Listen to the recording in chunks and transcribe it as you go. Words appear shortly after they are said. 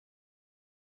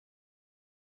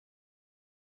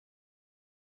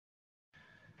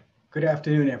Good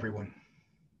afternoon, everyone.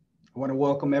 I want to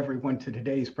welcome everyone to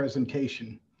today's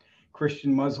presentation,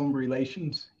 Christian-Muslim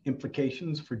Relations,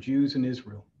 Implications for Jews in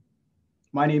Israel.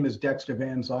 My name is Dexter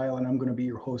Van Zyl, and I'm going to be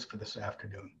your host for this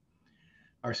afternoon.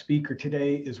 Our speaker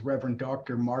today is Reverend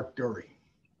Dr. Mark Dury.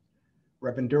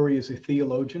 Reverend Dury is a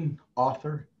theologian,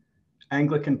 author,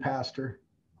 Anglican pastor,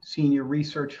 senior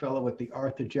research fellow at the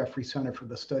Arthur Jeffrey Center for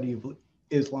the Study of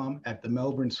Islam at the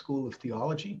Melbourne School of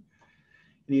Theology,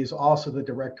 and he is also the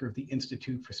director of the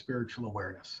Institute for Spiritual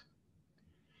Awareness.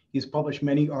 He has published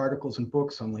many articles and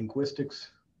books on linguistics,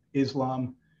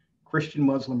 Islam,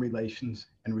 Christian-Muslim relations,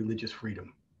 and religious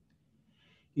freedom.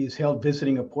 He has held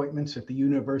visiting appointments at the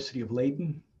University of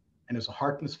Leiden and is a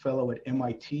Harkness Fellow at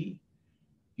MIT,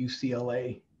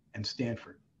 UCLA, and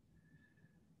Stanford.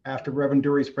 After Reverend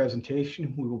Dury's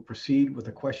presentation, we will proceed with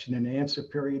a question and answer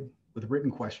period with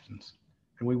written questions,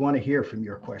 and we want to hear from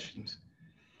your questions.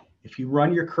 If you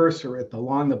run your cursor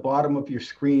along the bottom of your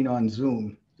screen on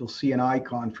Zoom, you'll see an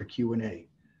icon for Q&A.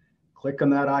 Click on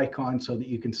that icon so that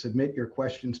you can submit your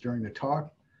questions during the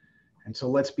talk. And so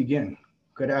let's begin.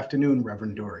 Good afternoon,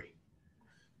 Reverend Dury.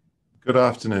 Good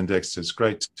afternoon, Dexter. It's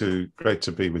great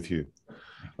to be with you.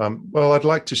 Well, I'd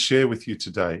like to share with you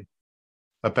today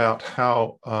about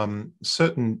how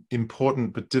certain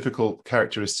important but difficult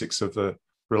characteristics of the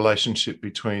relationship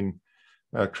between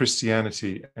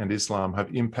Christianity and Islam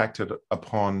have impacted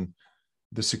upon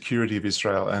the security of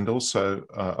Israel and also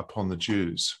upon the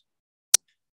Jews.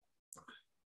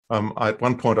 At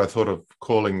one point, I thought of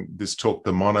calling this talk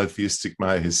the monotheistic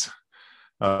maze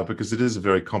because it is a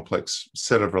very complex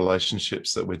set of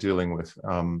relationships that we're dealing with.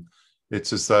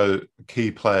 It's as though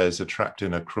key players are trapped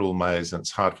in a cruel maze and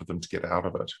it's hard for them to get out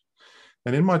of it.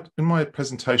 And in my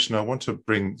presentation, I want to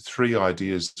bring three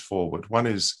ideas forward. One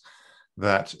is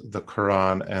that the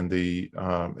Quran and the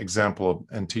example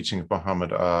and teaching of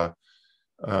Muhammad are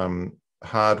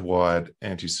hardwired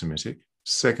anti-Semitic.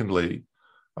 Secondly,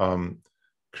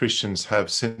 Christians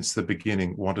have since the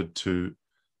beginning wanted to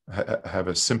have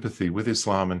a sympathy with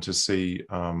Islam and to see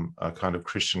a kind of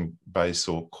Christian base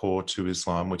or core to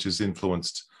Islam, which has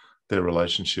influenced their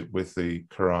relationship with the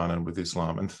Quran and with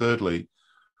Islam. And thirdly,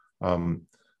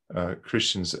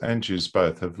 Christians and Jews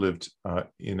both have lived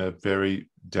in a very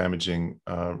damaging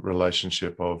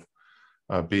relationship of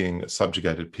being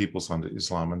subjugated peoples under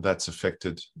Islam, and that's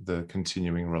affected the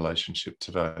continuing relationship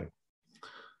today.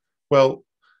 Well,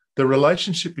 the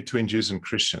relationship between Jews and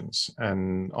Christians,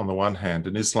 and on the one hand,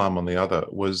 and Islam on the other,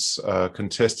 was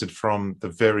contested from the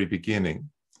very beginning.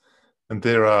 And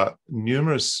there are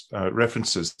numerous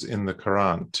references in the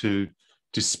Quran to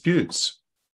disputes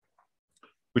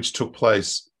which took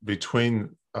place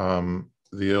between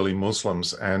the early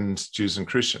Muslims and Jews and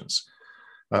Christians.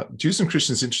 Jews and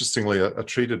Christians, interestingly, are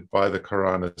treated by the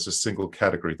Quran as a single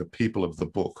category, the people of the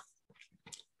book.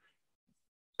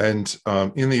 And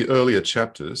in the earlier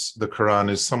chapters, the Quran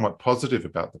is somewhat positive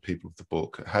about the people of the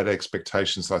book, had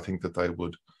expectations, I think, that they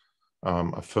would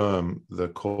affirm the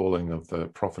calling of the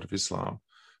Prophet of Islam.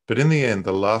 But in the end,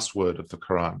 the last word of the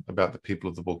Quran about the people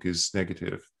of the book is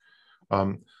negative.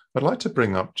 I'd like to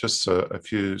bring up just a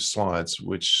few slides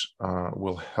which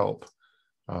will help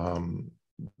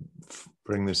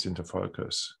bring this into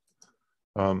focus.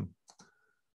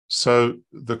 So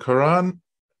the Quran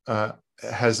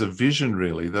has a vision,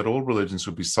 really, that all religions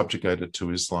will be subjugated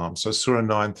to Islam. So Surah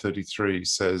 9:33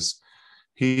 says,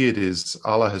 "Here it is,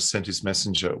 Allah has sent his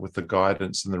messenger with the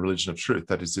guidance and the religion of truth,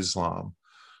 that is Islam,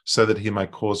 so that he may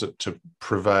cause it to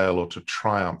prevail or to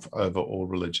triumph over all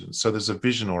religions." So there's a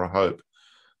vision or a hope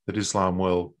that Islam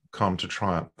will come to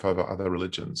triumph over other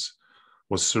religions.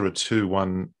 Was Surah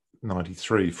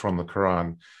 2:193 from the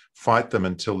Quran, "Fight them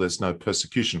until there's no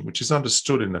persecution," which is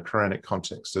understood in the Quranic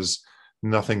context as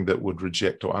nothing that would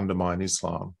reject or undermine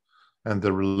Islam. And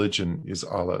the religion is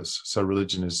Allah's. So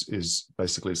religion is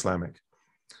basically Islamic.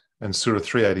 And Surah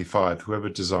 385, "Whoever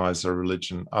desires a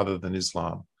religion other than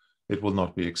Islam, it will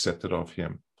not be accepted of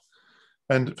him."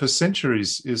 And for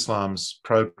centuries, Islam's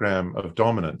program of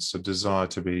dominance, a desire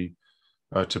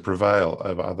to prevail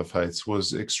over other faiths,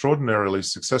 was extraordinarily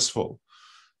successful.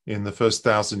 In the first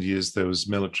 1,000 years, there was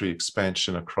military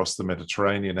expansion across the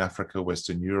Mediterranean, Africa,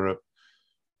 Western Europe,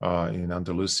 in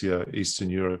Andalusia, Eastern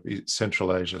Europe,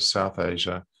 Central Asia, South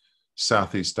Asia,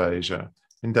 Southeast Asia.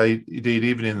 Indeed,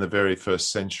 even in the very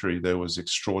first century, there was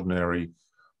extraordinary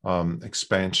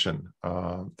expansion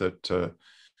that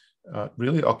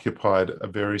really occupied a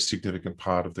very significant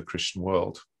part of the Christian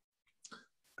world.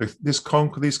 These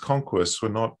conquests were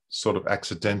not sort of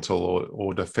accidental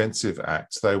or defensive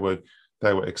acts. They were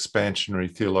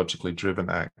expansionary, theologically driven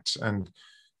acts. And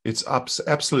it's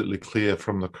absolutely clear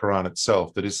from the Quran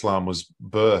itself that Islam was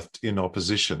birthed in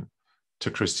opposition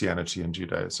to Christianity and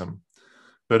Judaism.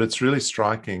 But it's really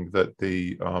striking that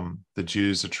the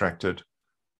Jews attracted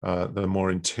the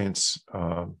more intense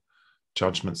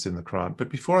judgments in the Quran. But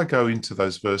before I go into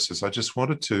those verses, I just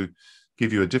wanted to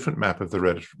give you a different map of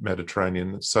the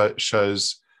Mediterranean that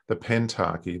shows the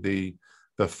pentarchy,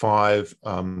 the five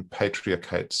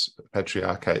patriarchates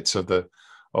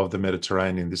of the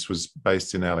Mediterranean. This was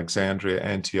based in Alexandria,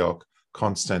 Antioch,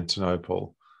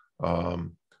 Constantinople,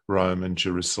 Rome, and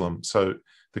Jerusalem. So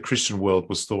the Christian world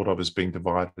was thought of as being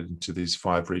divided into these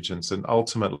five regions, and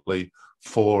ultimately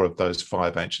 4 of those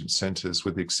 5 ancient centers,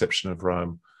 with the exception of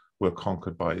Rome, were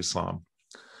conquered by Islam.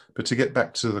 But to get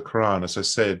back to the Quran, as I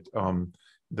said,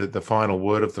 the final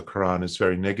word of the Quran is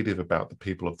very negative about the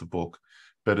people of the book,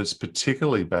 but it's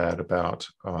particularly bad about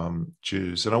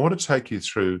Jews. And I want to take you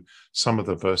through some of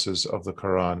the verses of the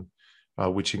Quran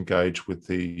which engage with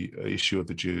the issue of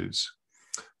the Jews.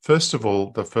 First of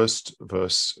all, the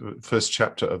first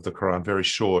chapter of the Quran, very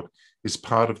short, is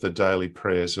part of the daily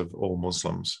prayers of all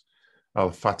Muslims.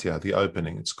 Al-Fatiha, the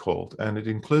opening, it's called. And it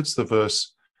includes the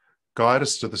verse, "Guide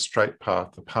us to the straight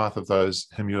path, the path of those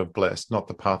whom you have blessed, not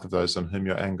the path of those on whom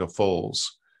your anger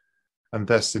falls." And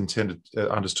that's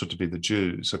understood to be the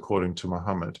Jews, according to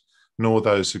Muhammad, nor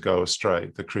those who go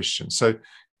astray, the Christians. So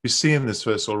you see in this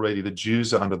verse already, the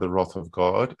Jews are under the wrath of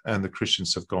God and the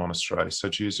Christians have gone astray. So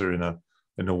Jews are in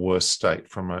a worse state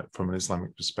from an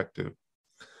Islamic perspective.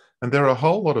 And there are a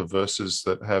whole lot of verses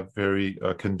that have very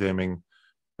condemning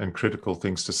and critical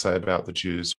things to say about the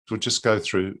Jews. We'll just go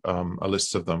through a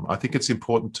list of them. I think it's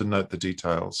important to note the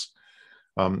details.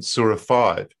 Surah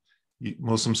 5,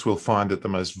 Muslims will find that the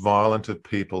most violent of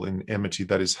people in enmity,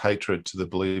 that is hatred to the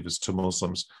believers, to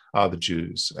Muslims, are the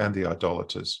Jews and the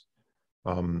idolaters.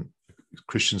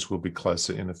 Christians will be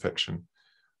closer in affection.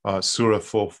 Surah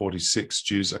 446,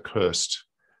 Jews are cursed,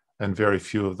 and very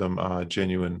few of them are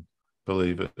genuine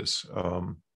believers.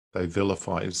 They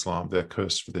vilify Islam. They're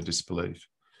cursed for their disbelief.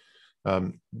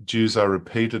 Jews are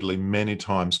repeatedly, many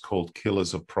times, called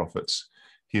killers of prophets.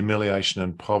 Humiliation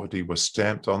and poverty were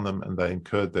stamped on them, and they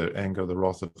incurred the anger, the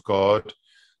wrath of God.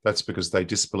 That's because they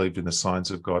disbelieved in the signs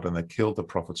of God, and they killed the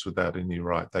prophets without any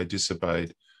right. They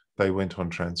disobeyed. They went on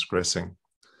transgressing.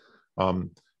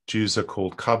 Jews are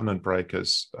called covenant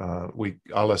breakers.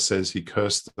 Allah says he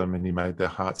cursed them and he made their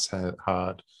hearts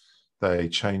hard. They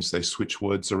switch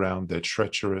words around. They're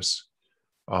treacherous.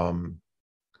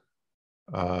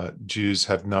 Jews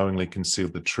have knowingly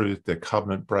concealed the truth. They're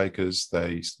covenant breakers.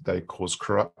 They cause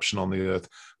corruption on the earth.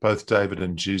 Both David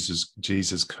and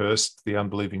Jesus cursed the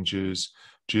unbelieving Jews.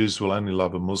 Jews will only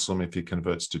love a Muslim if he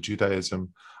converts to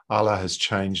Judaism. Allah has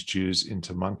changed Jews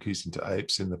into monkeys, into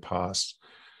apes in the past.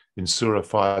 In Surah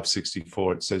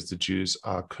 564, it says the Jews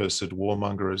are cursed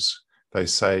warmongers. They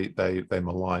say they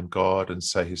malign God and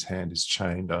say his hand is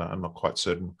chained. I'm not quite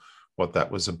certain what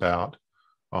that was about.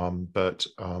 But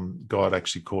God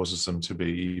actually causes them to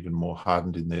be even more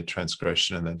hardened in their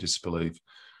transgression and their disbelief.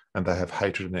 And they have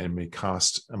hatred and enemy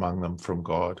cast among them from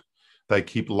God. They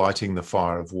keep lighting the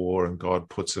fire of war and God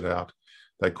puts it out.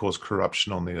 They cause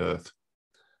corruption on the earth.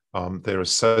 They're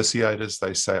associators.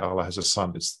 They say Allah has a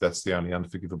son. That's the only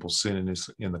unforgivable sin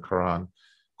in the Quran.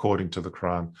 According to the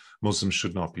Quran, Muslims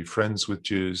should not be friends with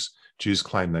Jews. Jews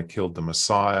claim they killed the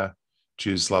Messiah.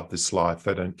 Jews love this life.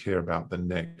 They don't care about the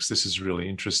next. This is really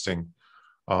interesting.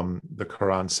 The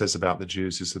Quran says about the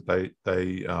Jews is that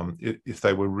if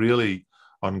they were really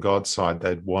on God's side,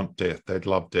 they'd want death. They'd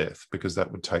love death because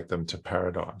that would take them to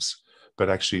paradise. But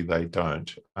actually they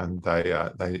don't, and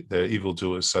they're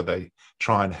evildoers, so they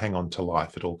try and hang on to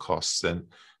life at all costs, and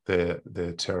they're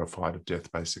terrified of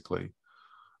death, basically.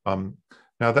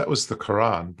 Now that was the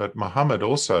Quran, but Muhammad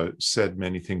also said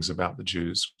many things about the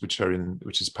Jews, which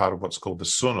is part of what's called the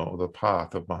Sunnah, or the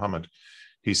path of Muhammad.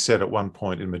 He said at one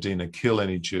point in Medina, "Kill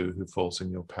any Jew who falls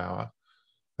in your power."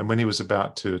 And when he was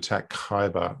about to attack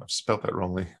Khaybar, I've spelled that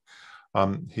wrongly,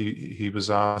 he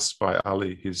was asked by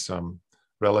Ali, his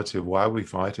relative, "Why are we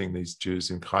fighting these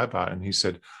Jews in Khaybar?" And he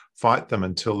said, "Fight them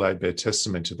until they bear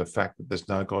testimony to the fact that there's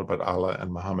no God but Allah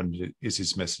and Muhammad is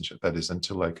his messenger." That is,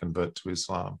 until they convert to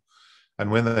Islam. And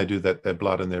when they do that, their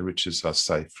blood and their riches are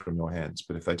safe from your hands.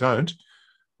 But if they don't,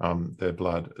 their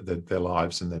blood, their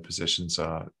lives and their possessions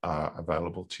are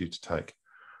available to you to take.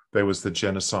 There was the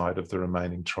genocide of the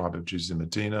remaining tribe of Jews in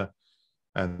Medina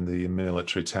and the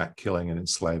military attack, killing and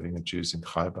enslaving the Jews in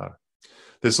Khaybar.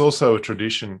 There's also a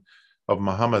tradition of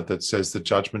Muhammad that says the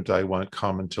judgment day won't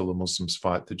come until the Muslims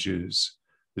fight the Jews.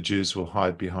 The Jews will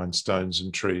hide behind stones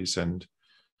and trees, and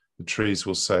the trees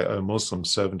will say, "O Muslim,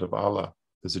 servant of Allah,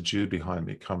 there's a Jew behind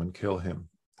me, come and kill him."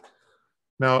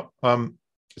 Now,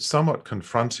 it's somewhat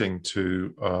confronting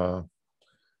to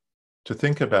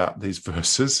think about these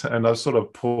verses, and I've sort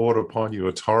of poured upon you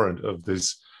a torrent of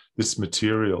this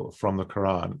material from the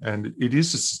Quran, and it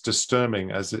is as disturbing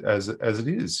as it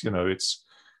is. You know,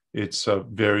 it's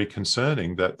very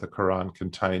concerning that the Quran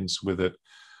contains with it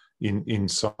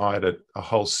inside it a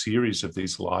whole series of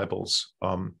these libels.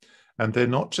 And they're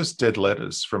not just dead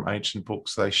letters from ancient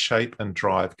books, they shape and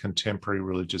drive contemporary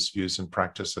religious views and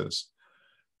practices.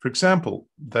 For example,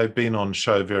 they've been on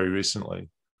show very recently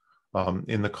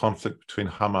in the conflict between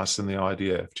Hamas and the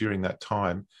IDF. During that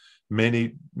time,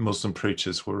 many Muslim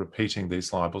preachers were repeating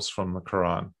these libels from the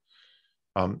Quran.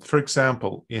 For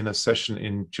example, in a session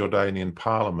in Jordanian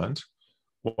parliament,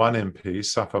 one MP,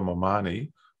 Safa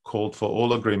Momani, called for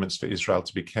all agreements for Israel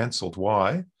to be cancelled.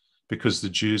 Why? Because the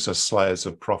Jews are slayers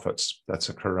of prophets. That's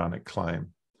a Quranic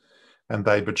claim. And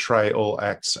they betray all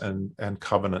acts and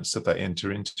covenants that they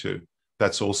enter into.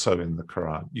 That's also in the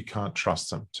Quran. You can't trust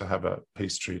them to have a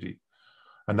peace treaty.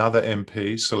 Another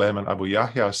MP, Suleiman Abu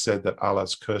Yahya, said that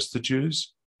Allah's cursed the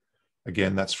Jews.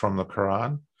 Again, that's from the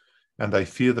Quran. And they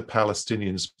fear the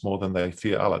Palestinians more than they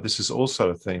fear Allah. This is also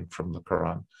a theme from the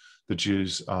Quran. The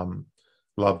Jews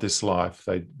love this life.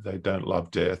 They don't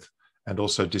love death. And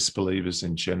also disbelievers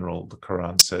in general, the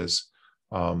Quran says,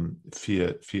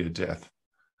 fear death.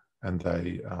 And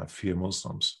they fear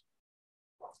Muslims.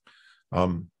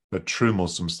 But true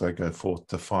Muslims, they go forth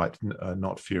to fight,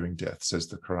 not fearing death, says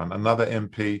the Quran. Another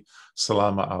MP,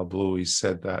 Salama al-Bloui,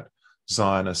 said that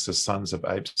Zionists are sons of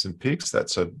apes and pigs.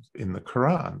 That's in the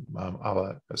Quran.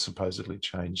 Allah supposedly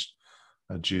changed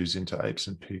Jews into apes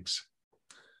and pigs.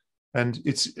 And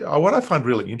it's what I find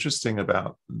really interesting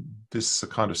about this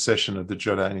kind of session of the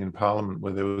Jordanian parliament,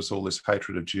 where there was all this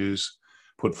hatred of Jews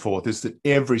put forth, is that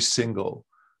every single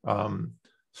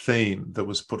theme that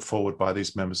was put forward by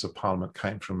these members of parliament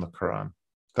came from the Quran.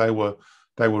 They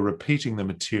were repeating the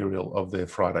material of their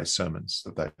Friday sermons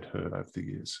that they'd heard over the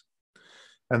years.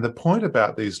 And the point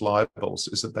about these libels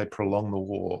is that they prolong the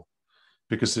war,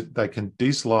 because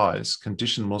these lies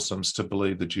condition Muslims to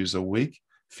believe the Jews are weak,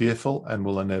 fearful, and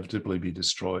will inevitably be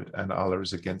destroyed, and Allah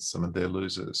is against them and they're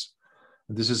losers.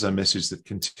 And this is a message that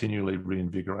continually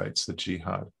reinvigorates the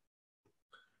jihad.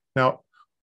 Now,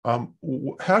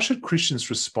 how should Christians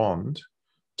respond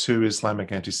to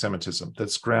Islamic anti-Semitism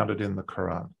that's grounded in the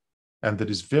Quran and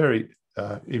that is very,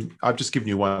 I've just given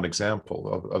you one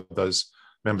example of those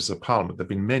members of parliament. There have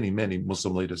been many, many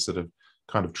Muslim leaders that have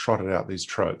kind of trotted out these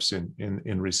tropes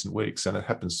in recent weeks, and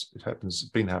it's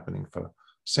been happening for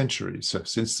centuries, so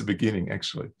since the beginning,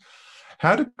 actually.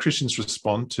 How do Christians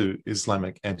respond to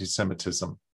Islamic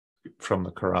anti-Semitism from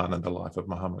the Quran and the life of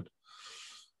Muhammad?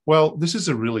 Well, this is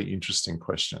a really interesting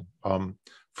question.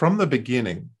 From the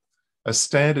beginning, a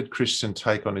standard Christian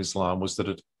take on Islam was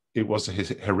that it was a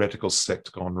heretical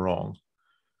sect gone wrong.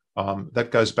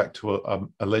 That goes back to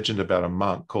a legend about a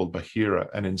monk called Bahira,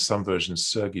 and in some versions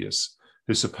Sergius,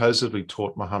 who supposedly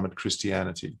taught Muhammad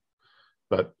Christianity.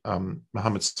 But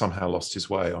Muhammad somehow lost his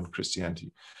way on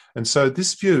Christianity. And so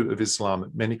this view of Islam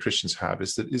that many Christians have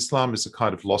is that Islam is a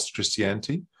kind of lost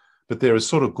Christianity, but there are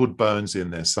sort of good bones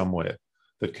in there somewhere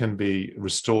that can be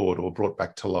restored or brought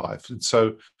back to life. And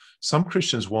so some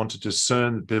Christians want to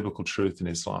discern biblical truth in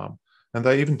Islam, and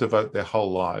they even devote their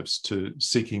whole lives to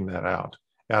seeking that out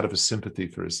of a sympathy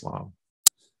for Islam.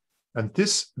 And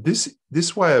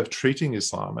this way of treating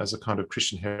Islam as a kind of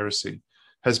Christian heresy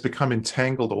has become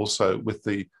entangled also with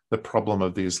the problem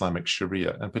of the Islamic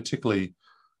Sharia, and particularly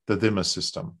the Dhimma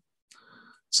system.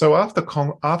 So after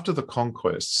the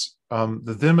conquests,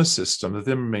 the Dhimma system, the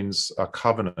Dhimma means a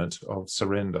covenant of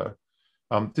surrender.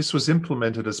 This was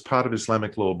implemented as part of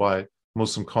Islamic law by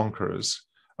Muslim conquerors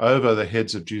over the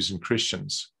heads of Jews and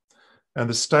Christians. And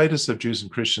the status of Jews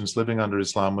and Christians living under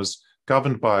Islam was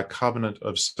governed by a covenant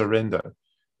of surrender,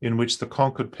 in which the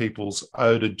conquered peoples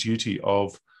owed a duty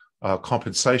of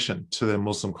compensation to their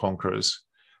Muslim conquerors,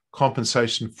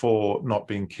 compensation for not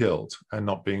being killed and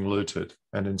not being looted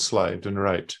and enslaved and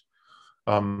raped.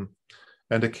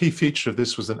 And a key feature of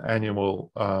this was an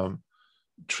annual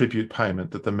tribute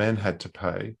payment that the men had to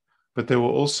pay. But there were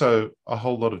also a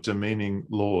whole lot of demeaning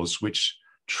laws which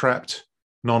trapped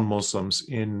non-Muslims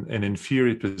in an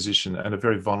inferior position and a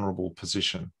very vulnerable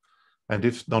position. And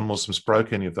if non-Muslims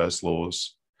broke any of those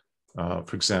laws,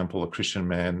 for example, a Christian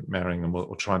man marrying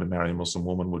or trying to marry a Muslim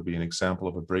woman would be an example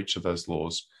of a breach of those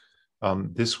laws.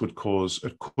 This could cause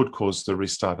the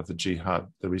restart of the jihad,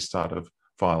 the restart of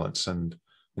violence and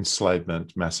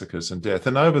enslavement, massacres and death.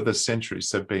 And over the centuries,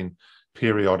 there have been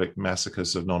periodic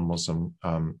massacres of non-Muslim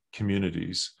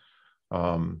communities.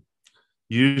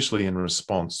 usually in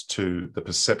response to the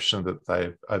perception that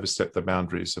they've overstepped the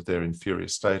boundaries of their inferior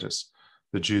status.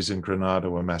 The Jews in Granada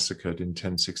were massacred in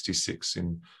 1066.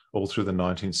 All through the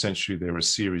 19th century, there were a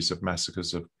series of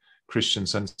massacres of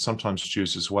Christians and sometimes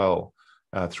Jews as well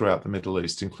throughout the Middle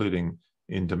East, including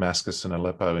in Damascus and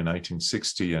Aleppo in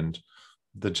 1860. And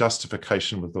the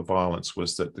justification with the violence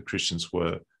was that the Christians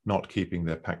were not keeping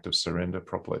their pact of surrender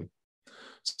properly.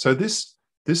 So this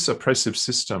oppressive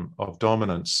system of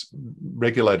dominance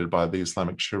regulated by the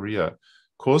Islamic Sharia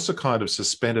caused a kind of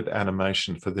suspended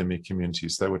animation for the Dhimmi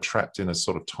communities. They were trapped in a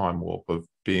sort of time warp of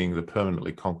being the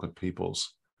permanently conquered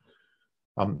peoples.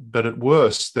 But at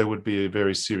worst, there would be a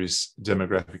very serious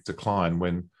demographic decline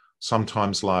when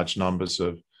sometimes large numbers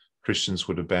of Christians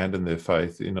would abandon their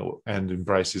faith and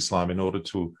embrace Islam in order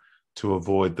to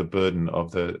avoid the burden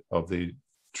of the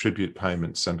tribute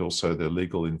payments and also the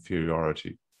legal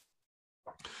inferiority.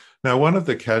 Now, one of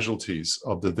the casualties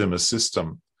of the Dhimmi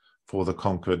system for the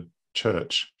conquered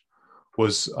church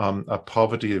was a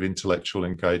poverty of intellectual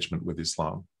engagement with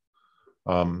Islam.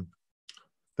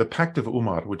 The Pact of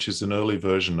Umar, which is an early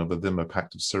version of the Dhimmi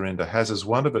Pact of Surrender, has as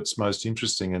one of its most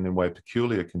interesting and in a way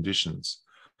peculiar conditions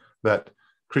that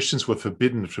Christians were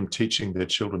forbidden from teaching their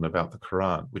children about the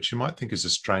Quran, which you might think is a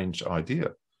strange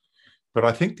idea. But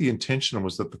I think the intention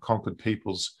was that the conquered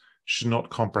peoples should not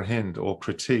comprehend or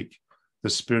critique the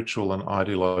spiritual and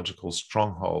ideological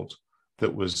stronghold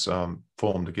that was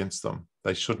formed against them.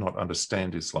 They should not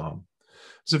understand Islam.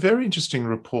 There's a very interesting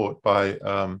report by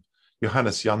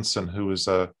Johannes Janssen, who was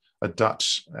a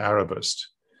Dutch Arabist,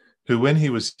 who when he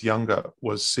was younger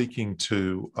was seeking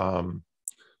to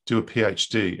do a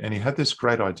PhD, and he had this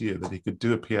great idea that he could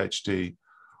do a PhD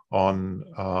on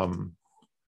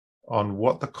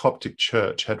what the Coptic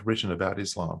Church had written about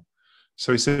Islam.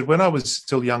 So he said, when I was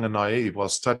still young and naive while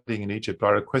studying in Egypt, I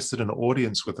requested an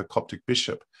audience with a Coptic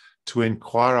bishop to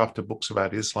inquire after books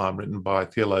about Islam written by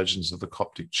theologians of the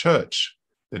Coptic Church.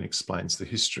 Then explains the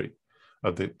history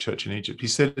of the church in Egypt. He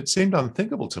said, it seemed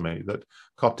unthinkable to me that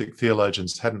Coptic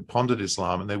theologians hadn't pondered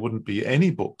Islam and there wouldn't be any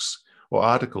books or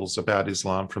articles about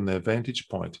Islam from their vantage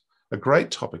point. A great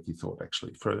topic, he thought,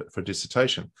 actually, for a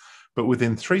dissertation. But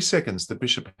within 3 seconds, the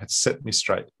bishop had set me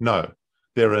straight. No,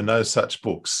 there are no such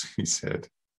books, he said.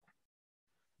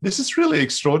 This is really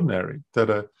extraordinary that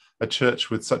a church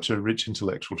with such a rich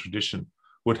intellectual tradition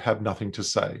would have nothing to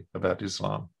say about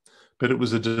Islam. But it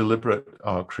was a deliberate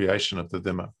creation of the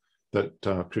Dhimmi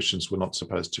that Christians were not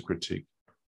supposed to critique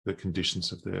the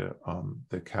conditions of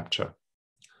their capture.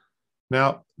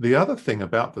 Now, the other thing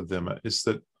about the Dhimmi is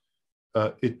that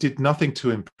it did nothing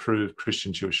to improve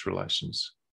Christian-Jewish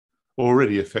relations,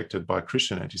 already affected by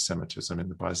Christian anti-Semitism in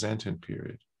the Byzantine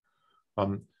period.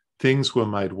 Things were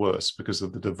made worse because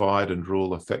of the divide and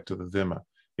rule effect of the Dhimmi,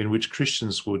 in which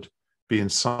Christians would be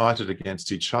incited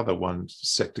against each other, one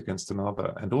sect against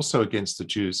another, and also against the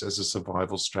Jews as a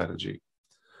survival strategy.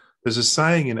 There's a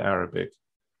saying in Arabic,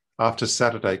 after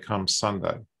Saturday comes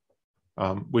Sunday,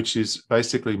 which is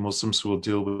basically Muslims will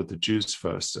deal with the Jews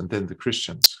first and then the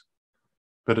Christians.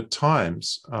 But at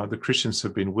times, the Christians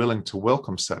have been willing to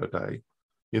welcome Saturday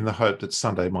in the hope that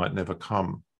Sunday might never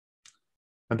come.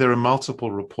 And there are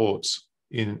multiple reports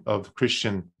of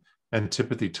Christian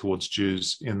antipathy towards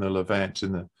Jews in the Levant,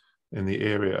 in the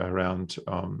area around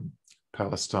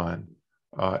Palestine,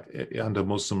 under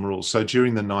Muslim rule. So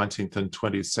during the 19th and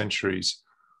 20th centuries,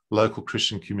 local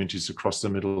Christian communities across the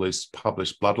Middle East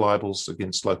published blood libels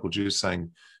against local Jews,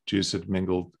 saying Jews had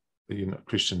mingled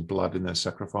Christian blood in their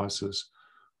sacrifices.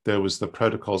 There was the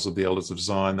Protocols of the Elders of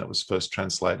Zion that was first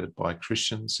translated by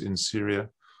Christians in Syria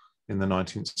in the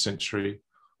 19th century.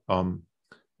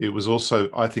 It was also,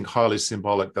 I think, highly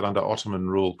symbolic that under Ottoman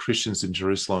rule, Christians in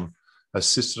Jerusalem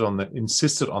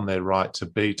insisted on their right to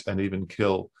beat and even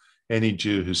kill any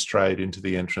Jew who strayed into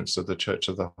the entrance of the Church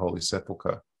of the Holy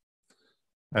Sepulchre.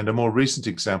 And a more recent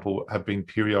example have been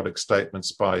periodic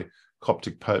statements by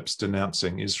Coptic popes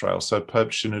denouncing Israel. So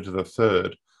Pope Shenouda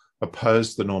III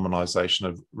opposed the normalization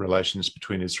of relations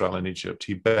between Israel and Egypt.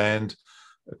 He banned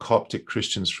Coptic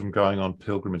Christians from going on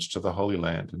pilgrimage to the Holy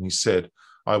Land. And he said,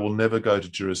 I will never go to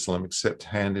Jerusalem except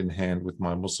hand in hand with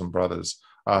my Muslim brothers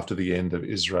after the end of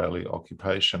Israeli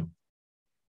occupation.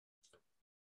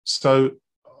 So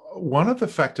one of the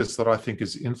factors that I think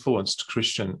has influenced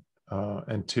Christian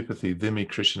antipathy, Dhimmi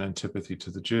Christian antipathy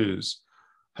to the Jews,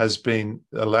 has been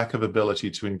a lack of ability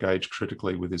to engage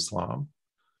critically with Islam,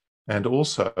 and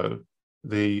also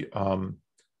the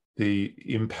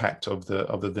impact of the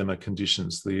Dhimmi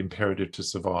conditions, the imperative to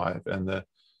survive, and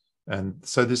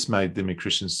so this made Dhimmi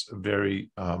Christians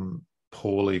very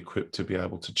poorly equipped to be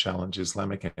able to challenge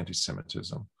Islamic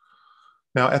anti-Semitism.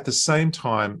 Now, at the same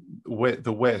time,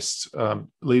 the West,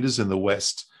 leaders in the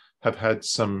West have had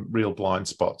some real blind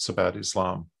spots about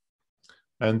Islam.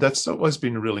 And that's always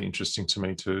been really interesting to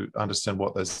me to understand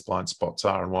what those blind spots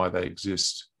are and why they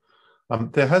exist.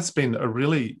 There has been a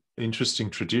really interesting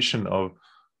tradition of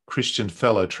Christian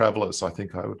fellow travelers, I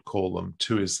think I would call them,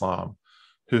 to Islam,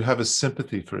 who have a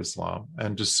sympathy for Islam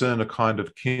and discern a kind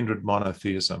of kindred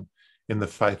monotheism in the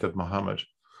faith of Muhammad.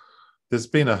 There's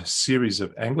been a series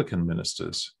of Anglican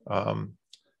ministers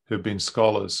who've been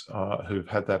scholars who've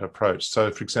had that approach.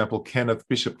 So, for example,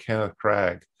 Bishop Kenneth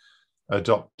Cragg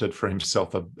adopted for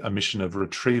himself a mission of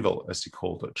retrieval, as he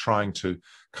called it, trying to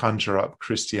conjure up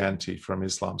Christianity from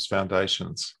Islam's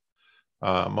foundations.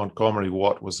 Montgomery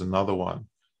Watt was another one.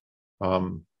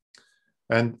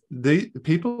 And the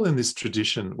people in this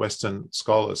tradition, Western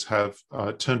scholars, have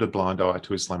turned a blind eye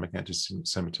to Islamic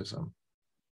anti-Semitism.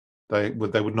 They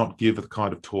would not give the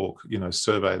kind of talk,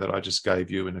 survey that I just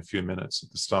gave you in a few minutes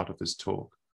at the start of this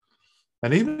talk.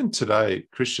 And even today,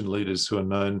 Christian leaders who are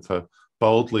known for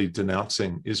boldly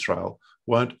denouncing Israel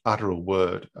won't utter a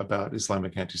word about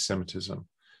Islamic anti-Semitism.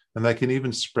 And they can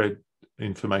even spread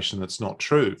information that's not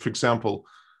true. For example,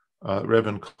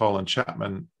 Reverend Colin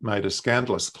Chapman made a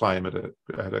scandalous claim at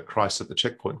a Christ at the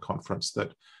Checkpoint conference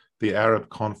that the Arab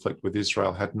conflict with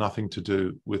Israel had nothing to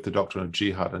do with the doctrine of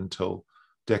jihad until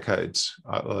decades,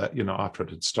 after it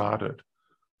had started.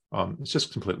 It's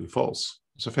just completely false.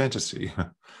 It's a fantasy.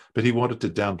 But he wanted to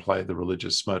downplay the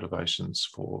religious motivations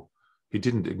he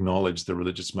didn't acknowledge the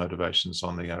religious motivations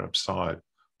on the Arab side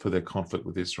for their conflict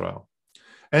with Israel.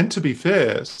 And to be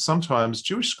fair, sometimes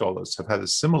Jewish scholars have had a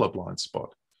similar blind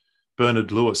spot.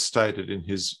 Bernard Lewis stated in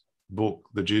his book,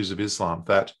 The Jews of Islam,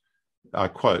 that, I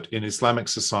quote, "In Islamic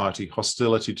society,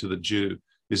 hostility to the Jew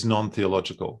is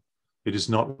non-theological. It is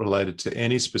not related to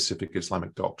any specific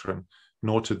Islamic doctrine,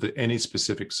 nor to any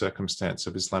specific circumstance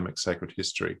of Islamic sacred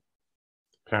history."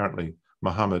 Apparently,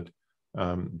 Muhammad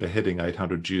beheading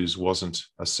 800 Jews wasn't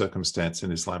a circumstance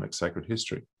in Islamic sacred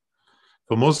history.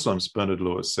 For Muslims, Bernard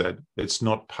Lewis said, it's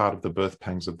not part of the birth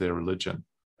pangs of their religion,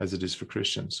 as it is for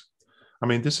Christians. I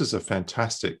mean, this is a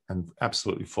fantastic and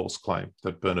absolutely false claim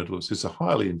that Bernard Lewis, who's a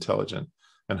highly intelligent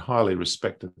and highly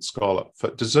respected scholar,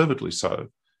 deservedly so,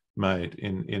 made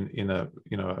in a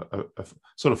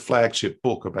sort of flagship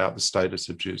book about the status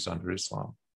of Jews under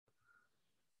Islam.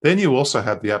 Then you also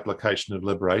have the application of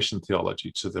liberation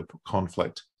theology to the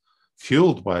conflict,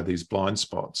 fueled by these blind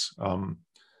spots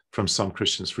from some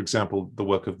Christians. For example, the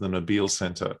work of the Nabil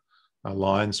Center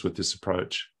aligns with this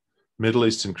approach. Middle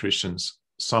Eastern Christians,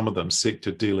 some of them seek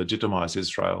to delegitimize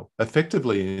Israel,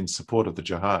 effectively in support of the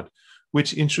jihad,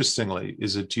 which interestingly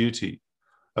is a duty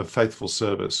of faithful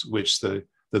service, which the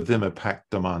Dhimma Pact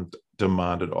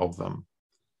demanded of them.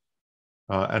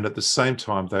 And at the same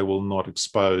time, they will not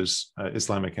expose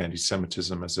Islamic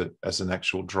anti-Semitism as an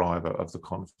actual driver of the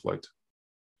conflict.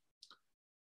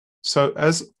 So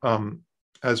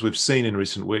as we've seen in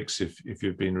recent weeks, if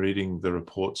you've been reading the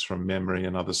reports from Memory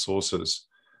and other sources,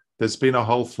 there's been a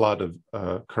whole flood of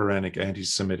Quranic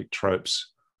anti-Semitic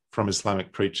tropes from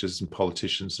Islamic preachers and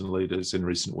politicians and leaders in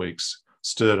recent weeks,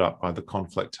 stirred up by the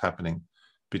conflict happening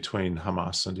between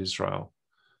Hamas and Israel.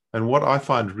 And what I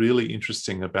find really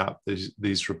interesting about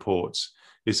these reports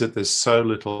is that there's so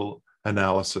little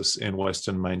analysis in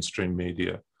Western mainstream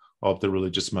media of the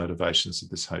religious motivations of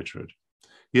this hatred.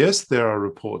 Yes, there are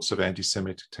reports of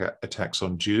anti-Semitic attacks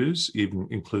on Jews, even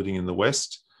including in the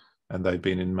West, and they've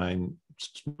been in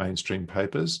mainstream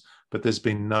papers, but there's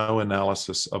been no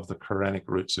analysis of the Quranic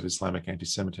roots of Islamic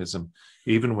anti-Semitism,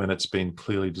 even when it's been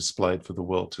clearly displayed for the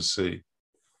world to see.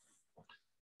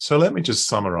 So let me just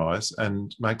summarize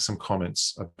and make some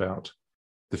comments about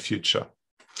the future.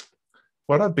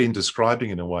 What I've been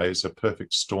describing in a way is a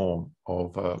perfect storm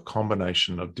of a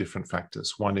combination of different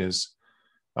factors. One is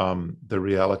the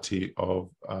reality of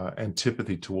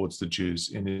antipathy towards the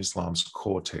Jews in Islam's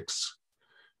core texts.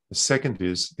 The second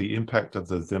is the impact of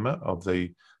the Dhimma, of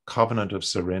the covenant of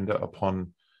surrender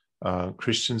upon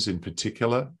Christians in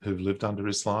particular who've lived under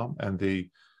Islam, and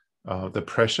the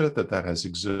pressure that has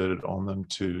exerted on them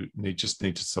to need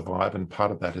to survive, and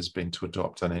part of that has been to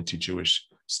adopt an anti-Jewish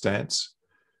stance.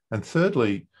 And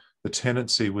thirdly, the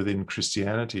tendency within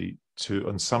Christianity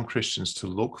and some Christians to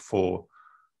look for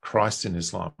Christ in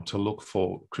Islam, to look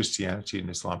for Christianity in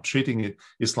Islam, treating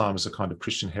Islam as a kind of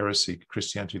Christian heresy,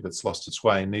 Christianity that's lost its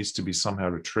way and needs to be somehow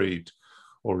retrieved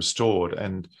or restored.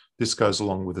 And this goes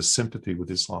along with a sympathy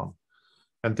with Islam.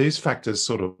 And these factors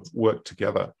sort of work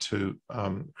together to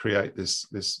create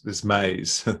this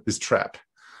maze, this trap,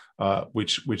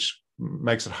 which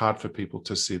makes it hard for people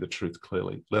to see the truth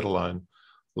clearly, let alone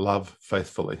love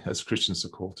faithfully, as Christians are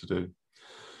called to do.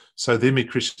 So Dhimmi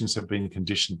Christians have been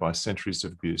conditioned by centuries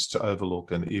of abuse to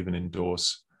overlook and even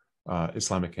endorse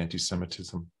Islamic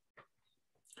anti-Semitism.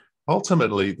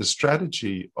 Ultimately, the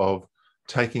strategy of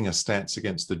taking a stance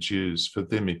against the Jews for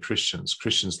Dhimmi Christians,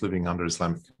 Christians living under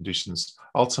Islamic conditions,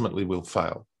 ultimately will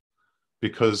fail,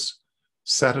 because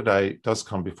Saturday does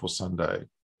come before Sunday.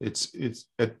 It's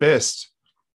at best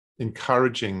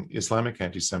encouraging Islamic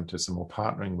anti-Semitism or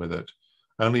partnering with it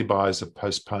only buys a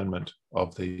postponement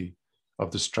of the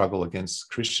struggle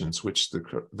against Christians, which the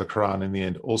Quran in the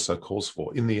end also calls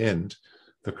for. In the end,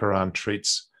 the Quran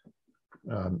treats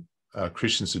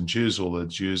Christians and Jews, or the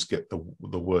Jews get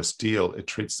the worst deal. It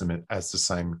treats them as the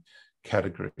same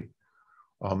category.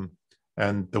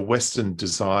 And the Western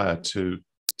desire to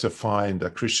find a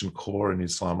Christian core in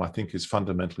Islam, I think, is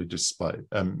fundamentally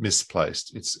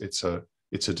misplaced.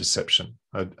 It's a deception,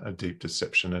 a deep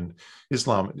deception. And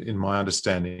Islam, in my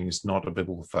understanding, is not a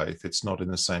biblical faith. It's not in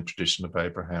the same tradition of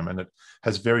Abraham, and it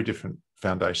has very different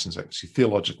foundations, actually,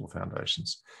 theological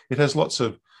foundations. It has lots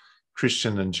of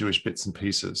Christian and Jewish bits and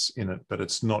pieces in it, but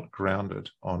it's not grounded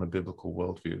on a biblical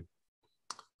worldview.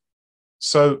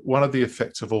 So one of the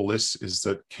effects of all this is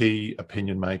that key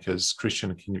opinion makers,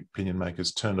 Christian opinion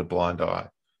makers, turn a blind eye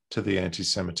to the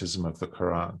anti-Semitism of the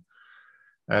Quran.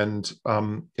 And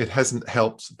it hasn't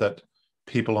helped that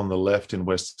people on the left in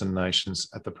Western nations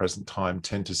at the present time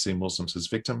tend to see Muslims as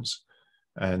victims,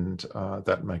 and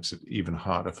that makes it even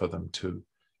harder for them to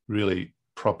really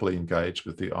properly engage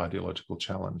with the ideological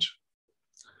challenge.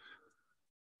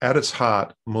 At its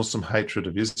heart, Muslim hatred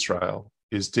of Israel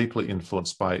is deeply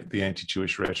influenced by the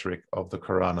anti-Jewish rhetoric of the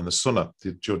Quran and the Sunnah.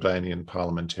 The Jordanian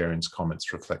parliamentarians'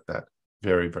 comments reflect that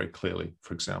very, very clearly,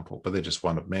 for example, but they're just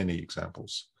one of many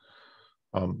examples.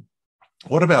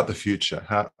 What about the future?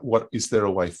 Is there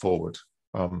a way forward?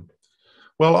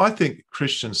 Well, I think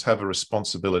Christians have a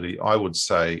responsibility, I would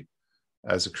say,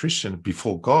 as a Christian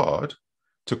before God,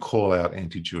 to call out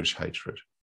anti-Jewish hatred.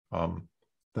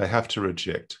 They have to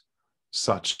reject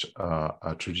such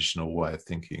a traditional way of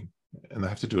thinking, and they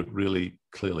have to do it really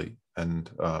clearly and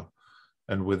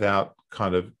without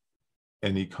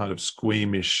any kind of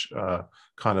squeamish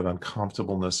kind of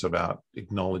uncomfortableness about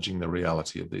acknowledging the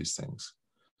reality of these things.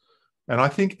 And I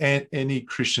think any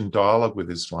Christian dialogue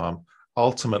with Islam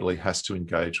ultimately has to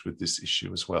engage with this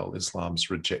issue as well, Islam's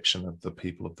rejection of the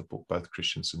people of the book, both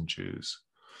Christians and Jews.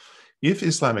 If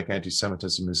Islamic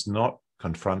anti-Semitism is not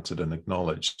confronted and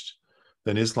acknowledged,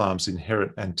 then Islam's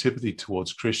inherent antipathy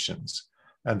towards Christians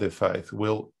and their faith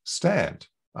will stand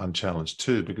unchallenged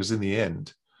too, because in the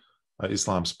end,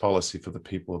 Islam's policy for the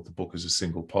people of the book is a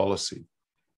single policy.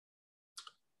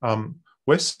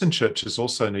 Western churches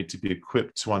also need to be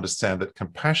equipped to understand that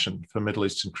compassion for Middle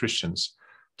Eastern Christians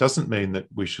doesn't mean that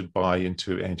we should buy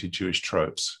into anti-Jewish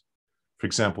tropes. For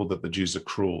example, that the Jews are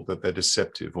cruel, that they're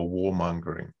deceptive or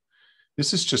warmongering.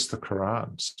 This is just the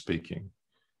Quran speaking,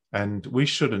 and we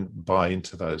shouldn't buy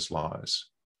into those lies.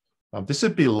 This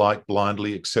would be like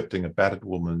blindly accepting a battered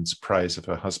woman's praise of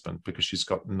her husband because she's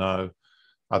got no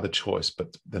other choice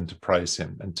but than to praise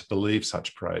him, and to believe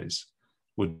such praise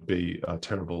would be a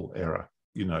terrible error,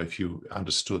 you know, if you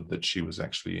understood that she was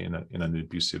actually in an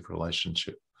abusive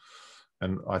relationship.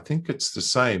 And I think it's the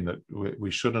same, that we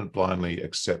shouldn't blindly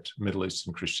accept Middle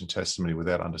Eastern Christian testimony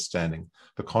without understanding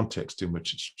the context in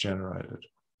which it's generated.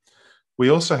 We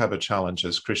also have a challenge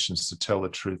as Christians to tell the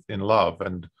truth in love.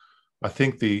 And I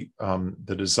think the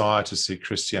desire to see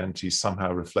Christianity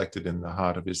somehow reflected in the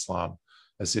heart of Islam,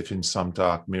 as if in some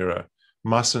dark mirror,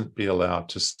 mustn't be allowed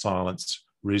to silence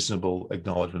reasonable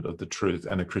acknowledgement of the truth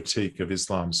and a critique of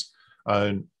Islam's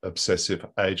own obsessive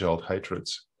age-old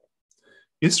hatreds.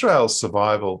 Israel's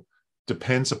survival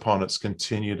depends upon its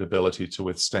continued ability to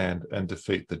withstand and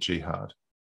defeat the jihad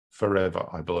forever,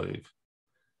 I believe.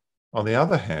 On the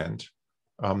other hand,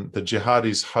 the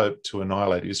jihadis' hope to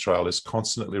annihilate Israel is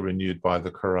constantly renewed by the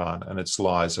Quran and its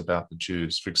lies about the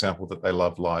Jews. For example, that they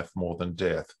love life more than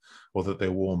death, or that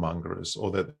they're warmongers, or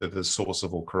that they're the source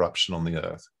of all corruption on the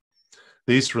earth.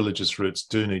 These religious roots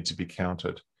do need to be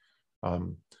countered.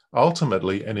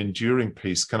 Ultimately, an enduring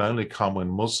peace can only come when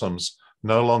Muslims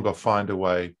no longer find a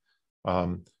way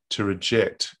to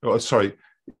reject,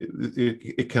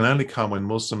 it can only come when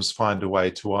Muslims find a way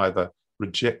to either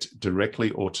reject directly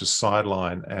or to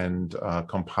sideline and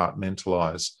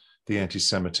compartmentalize the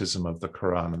anti-Semitism of the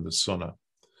Quran and the Sunnah.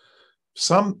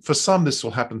 For some, this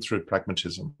will happen through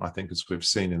pragmatism, I think, as we've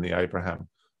seen in the Abraham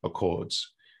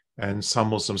Accords. And some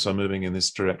Muslims are moving in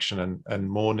this direction, and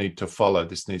more need to follow.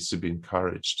 This needs to be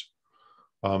encouraged.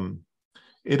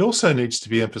 It also needs to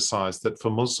be emphasized that for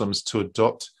Muslims to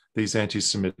adopt these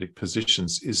anti-Semitic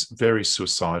positions is very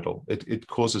suicidal. It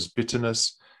causes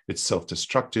bitterness it's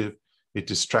self-destructive, it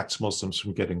distracts Muslims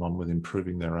from getting on with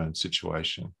improving their own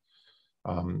situation.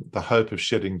 The hope of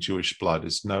shedding Jewish blood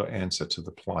is no answer to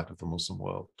the plight of the Muslim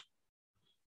world.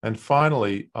 And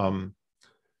finally, an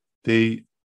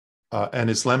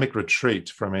Islamic retreat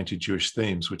from anti-Jewish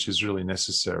themes, which is really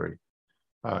necessary,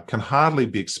 can hardly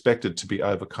be expected to be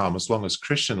overcome as long as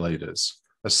Christian leaders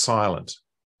are silent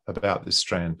about this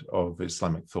strand of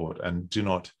Islamic thought and do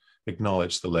not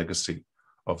acknowledge the legacy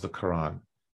of the Quran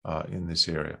in this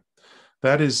area.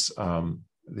 That is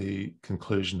the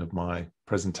conclusion of my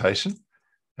presentation.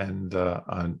 And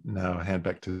I now hand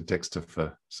back to Dexter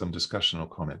for some discussion or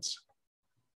comments.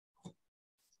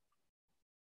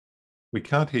 We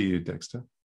can't hear you, Dexter.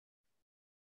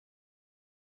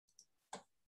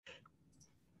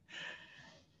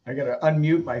 I got to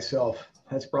unmute myself.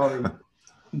 That's probably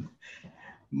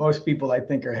most people, I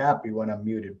think, are happy when I'm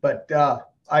muted. But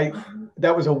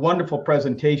that was a wonderful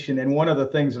presentation. And one of the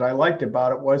things that I liked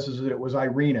about it was that it was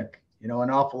irenic. You know, an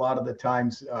awful lot of the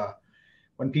times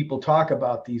when people talk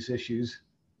about these issues,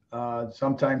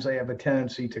 sometimes they have a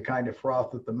tendency to kind of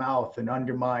froth at the mouth and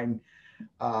undermine,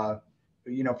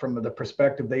 you know, from the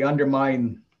perspective, they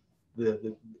undermine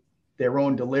their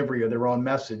own delivery or their own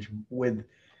message with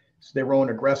their own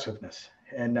aggressiveness.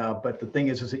 And but the thing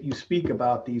is that you speak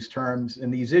about these terms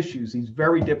and these issues, these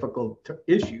very difficult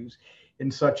issues,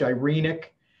 in such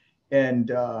ironic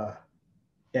and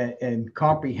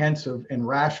comprehensive and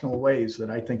rational ways that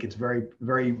I think it's very,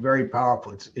 very, very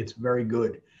powerful. It's very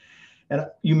good. And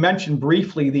you mentioned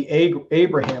briefly the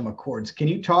Abraham Accords. Can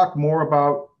you talk more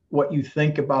about what you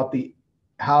think about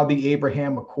how the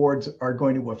Abraham Accords are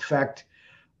going to affect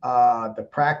the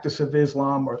practice of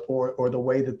Islam or the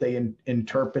way that they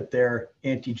interpret their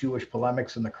anti-Jewish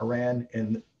polemics in the Quran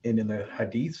and in the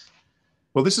Hadiths?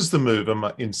 Well, this is the move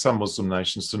in some Muslim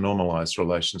nations to normalize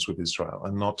relations with Israel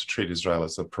and not to treat Israel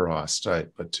as a pariah state,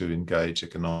 but to engage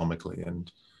economically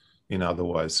and in other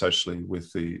ways socially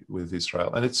with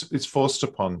Israel. And it's forced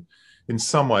upon, in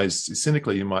some ways,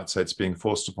 cynically, you might say it's being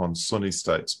forced upon Sunni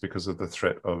states because of the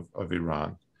threat of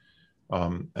Iran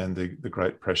and the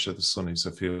great pressure the Sunnis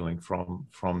are feeling from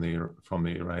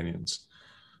the Iranians.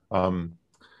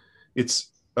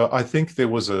 I think there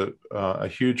was a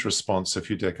huge response a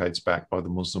few decades back by the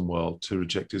Muslim world to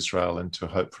reject Israel and to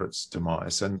hope for its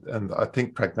demise. And I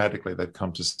think pragmatically they've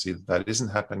come to see that isn't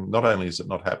happening. Not only is it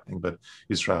not happening, but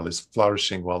Israel is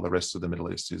flourishing while the rest of the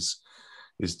Middle East is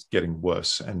getting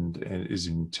worse and is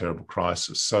in terrible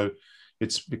crisis. So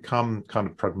it's become kind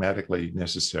of pragmatically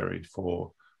necessary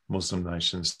for Muslim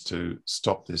nations to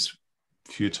stop this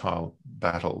futile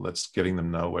battle that's getting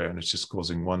them nowhere, and it's just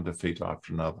causing one defeat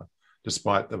after another,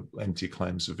 despite the empty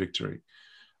claims of victory.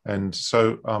 And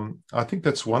so I think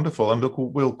that's wonderful, and look,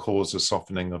 will cause a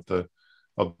softening of the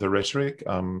rhetoric.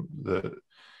 A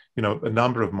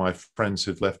number of my friends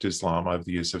who've left Islam over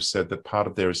the years have said that part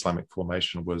of their Islamic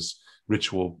formation was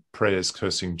ritual prayers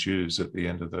cursing Jews at the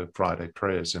end of the Friday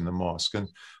prayers in the mosque. And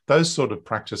those sort of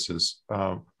practices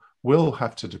will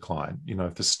have to decline. You know,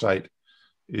 if the state,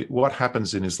 what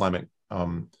happens in Islamic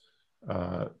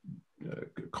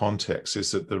context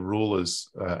is that the rulers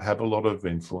have a lot of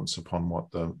influence upon what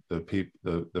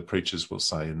the preachers will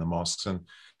say in the mosques,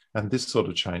 and this sort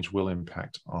of change will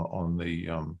impact on the.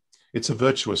 It's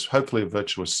hopefully a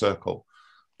virtuous circle,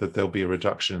 that there'll be a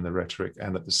reduction in the rhetoric,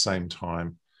 and at the same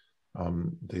time,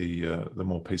 the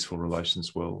more peaceful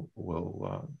relations will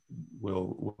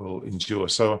endure.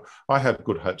 So I have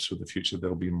good hopes for the future.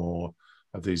 There'll be more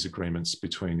of these agreements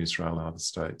between Israel and other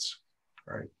states.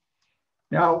 Right.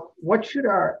 Now, what should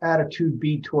our attitude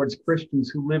be towards Christians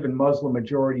who live in Muslim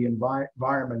majority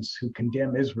environments who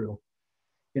condemn Israel?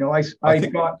 You know, I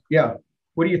thought, yeah.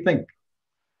 What do you think?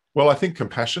 Well, I think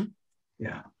compassion.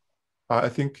 Yeah. I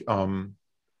think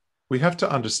we have to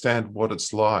understand what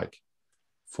it's like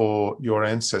for your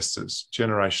ancestors,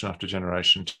 generation after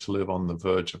generation, to live on the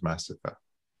verge of massacre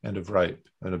and of rape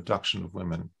and abduction of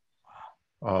women,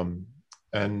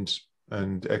 and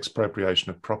expropriation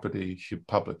of property,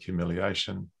 public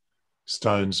humiliation,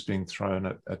 stones being thrown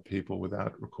at people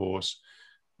without recourse.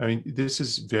 I mean, this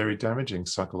is very damaging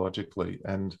psychologically,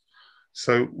 and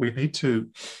so we need to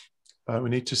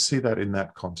see that in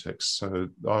that context. So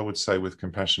I would say with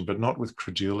compassion, but not with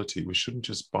credulity. We shouldn't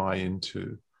just buy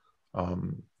into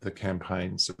the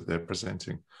campaigns that they're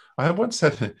presenting. I have once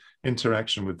had an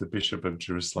interaction with the Bishop of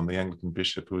Jerusalem, the Anglican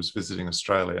bishop, who was visiting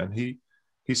Australia, and he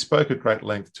spoke at great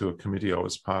length to a committee I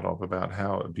was part of about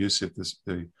how abusive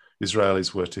the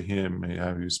Israelis were to him,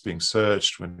 how he was being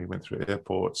searched when he went through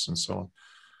airports and so on.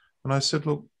 And I said,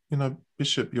 look, you know,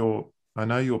 Bishop, I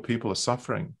know your people are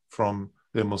suffering from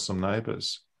their Muslim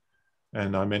neighbours,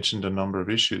 And I mentioned a number of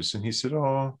issues. And he said,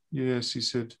 oh, yes, he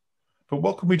said, but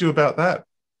what can we do about that?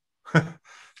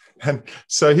 And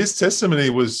so his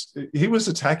testimony was, he was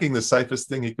attacking the safest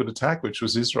thing he could attack, which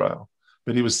was Israel.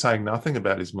 But he was saying nothing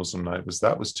about his Muslim neighbors.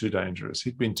 That was too dangerous.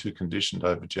 He'd been too conditioned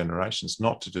over generations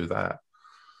not to do that.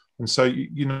 And so,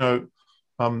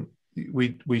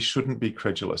 we shouldn't be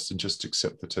credulous and just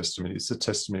accept the testimony. It's a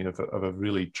testimony of a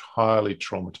really highly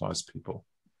traumatized people.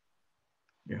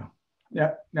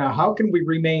 Yeah. Now, how can we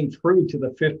remain true to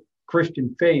the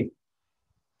Christian faith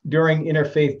during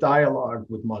interfaith dialogue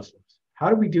with Muslims? How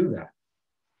do we do that?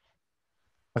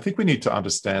 I think we need to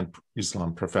understand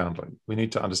Islam profoundly. We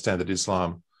need to understand that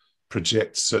Islam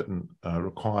projects certain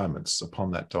requirements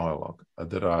upon that dialogue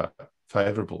that are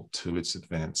favorable to its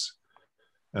advance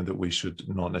and that we should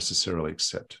not necessarily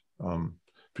accept.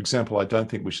 For example, I don't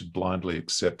think we should blindly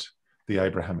accept the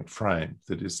Abrahamic frame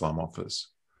that Islam offers,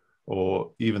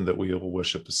 or even that we all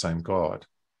worship the same God.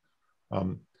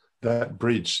 That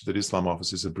bridge that Islam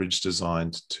offers is a bridge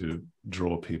designed to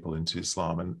draw people into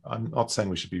Islam. And I'm not saying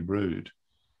we should be rude,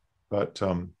 but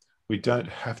we don't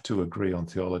have to agree on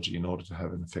theology in order to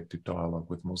have an effective dialogue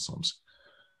with Muslims.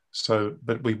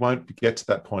 But we won't get to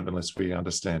that point unless we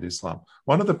understand Islam.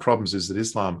 One of the problems is that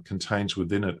Islam contains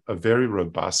within it a very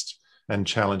robust and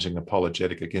challenging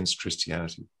apologetic against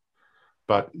Christianity.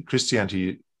 But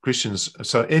Christians,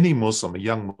 so any Muslim, a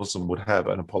young Muslim, would have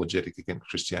an apologetic against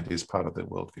Christianity as part of their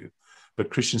worldview. But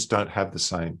Christians don't have the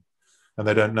same, and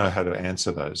they don't know how to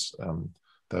answer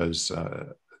those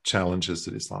challenges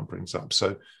that Islam brings up.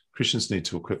 So Christians need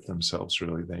to equip themselves,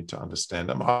 really. They need to understand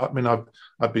them. I mean,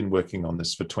 I've been working on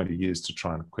this for 20 years to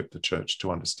try and equip the church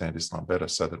to understand Islam better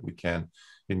so that we can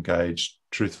engage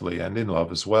truthfully and in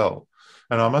love as well.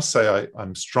 And I must say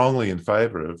I'm strongly in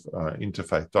favor of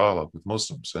interfaith dialogue with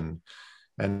Muslims,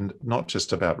 and not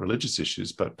just about religious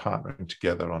issues, but partnering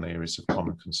together on areas of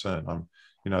common concern.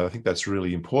 I think that's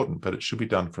really important, but it should be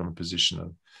done from a position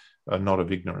of not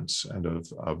of ignorance and of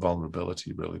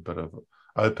vulnerability, really, but of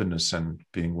openness and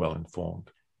being well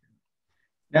informed.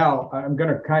 Now, I'm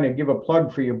going to kind of give a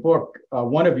plug for your book,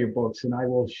 one of your books, and I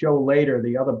will show later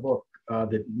the other book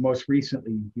that most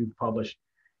recently you've published.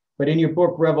 But in your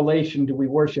book, Revelation, Do We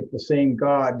Worship the Same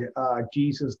God?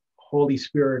 Jesus, Holy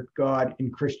Spirit, God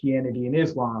in Christianity and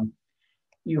Islam,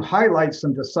 you highlight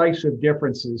some decisive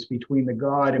differences between the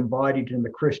God embodied in the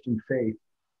Christian faith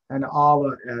and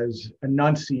Allah as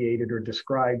enunciated or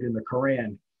described in the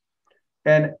Quran.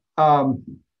 And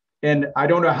I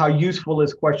don't know how useful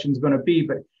this question is going to be,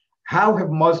 but how have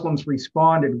Muslims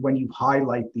responded when you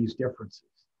highlight these differences?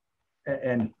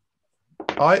 And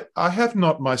I have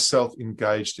not myself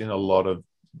engaged in a lot of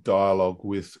dialogue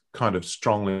with kind of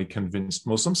strongly convinced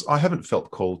Muslims. I haven't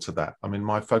felt called to that. I mean,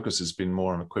 my focus has been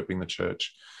more on equipping the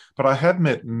church. But I have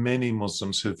met many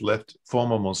Muslims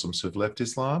former Muslims who've left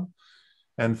Islam,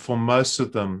 and for most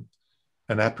of them,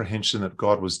 an apprehension that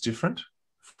God was different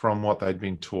from what they'd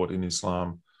been taught in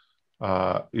Islam,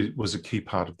 it was a key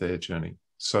part of their journey.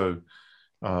 So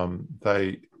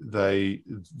they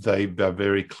are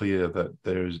very clear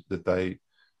that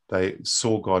they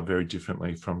saw God very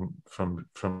differently from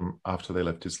after they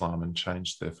left Islam and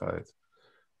changed their faith.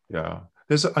 Yeah,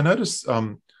 I noticed,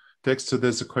 Dexter,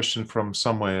 there's a question from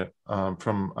somewhere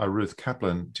from Ruth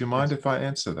Kaplan. Do you mind if I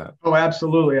answer that? Oh,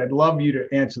 absolutely. I'd love you to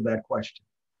answer that question.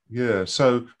 Yeah.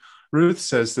 So Ruth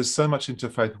says there's so much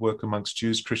interfaith work amongst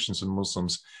Jews, Christians, and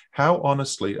Muslims. How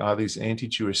honestly are these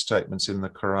anti-Jewish statements in the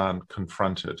Quran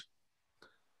confronted?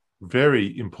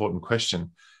 Very important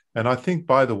question. And I think,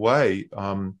 by the way,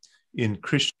 in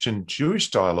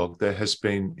Christian-Jewish dialogue, there has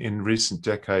been, in recent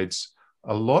decades,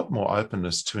 a lot more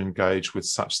openness to engage with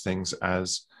such things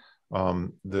as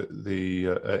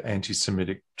the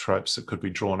anti-Semitic tropes that could be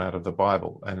drawn out of the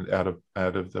Bible and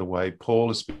out of the way Paul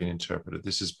has been interpreted.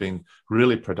 This has been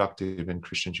really productive in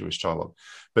Christian-Jewish dialogue.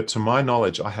 But to my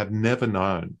knowledge, I have never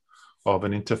known of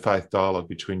an interfaith dialogue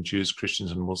between Jews,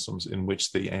 Christians, and Muslims in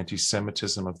which the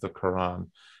anti-Semitism of the Quran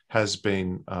has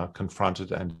been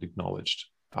confronted and acknowledged.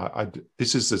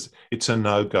 It's a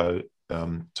no-go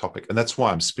topic, and that's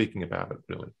why I'm speaking about it,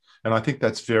 really. And I think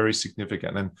that's very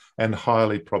significant and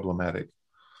highly problematic.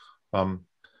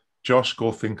 Josh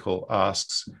Gorfinkel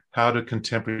asks, how do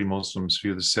contemporary Muslims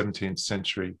view the 17th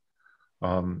century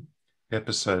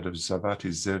episode of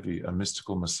Zavati Zevi, a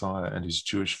mystical messiah, and his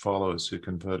Jewish followers who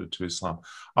converted to Islam?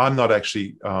 I'm not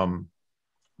actually aware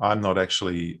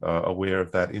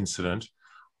of that incident.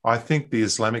 I think the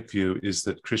Islamic view is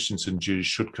that Christians and Jews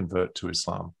should convert to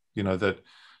Islam. You know, that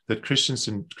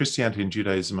Christianity and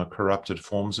Judaism are corrupted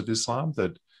forms of Islam,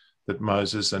 that that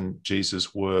Moses and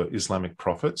Jesus were Islamic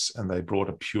prophets, and they brought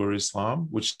a pure Islam,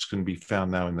 which can be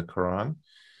found now in the Quran.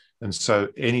 And so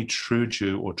any true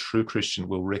Jew or true Christian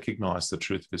will recognize the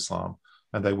truth of Islam,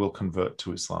 and they will convert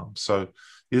to Islam. So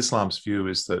Islam's view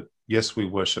is that, yes, we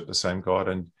worship the same God,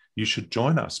 and you should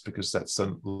join us because that's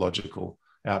the logical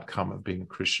outcome of being a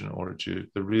Christian or a Jew.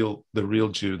 The real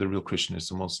Jew, the real Christian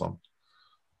is a Muslim.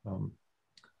 Over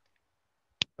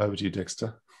to you,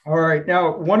 Dexter. All right.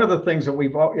 Now, one of the things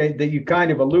that you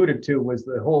kind of alluded to was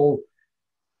the whole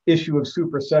issue of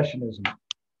supersessionism.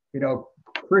 You know,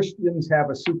 Christians have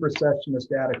a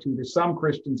supersessionist attitude, or some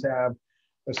Christians have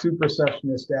a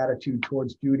supersessionist attitude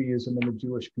towards Judaism and the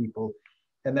Jewish people,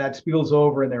 and that spills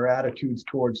over in their attitudes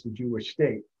towards the Jewish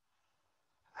state.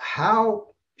 How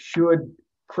should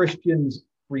Christians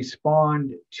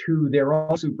respond to their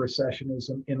own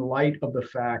supersessionism in light of the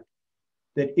fact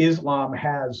that Islam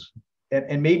has,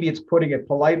 and maybe it's putting it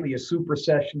politely, a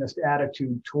supersessionist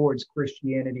attitude towards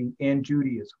Christianity and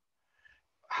Judaism?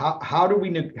 How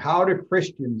do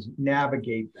Christians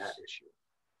navigate that issue?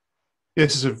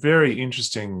 This is a very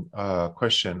interesting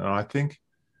question, and I think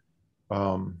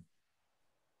I've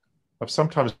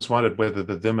sometimes wondered whether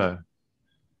the Dhimma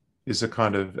is a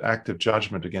kind of act of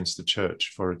judgment against the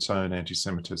church for its own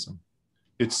anti-Semitism.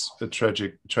 It's a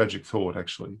tragic thought,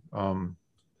 actually.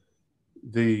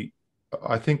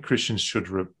 I think Christians should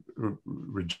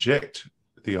reject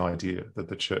the idea that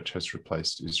the church has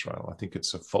replaced Israel. I think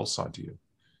it's a false idea,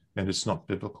 and it's not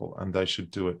biblical, and they should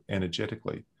do it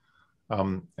energetically.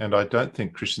 And I don't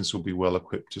think Christians will be well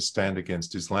equipped to stand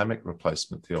against Islamic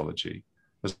replacement theology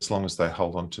as long as they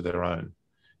hold on to their own.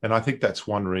 And I think that's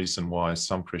one reason why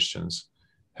some Christians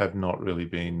have not really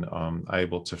been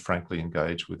able to frankly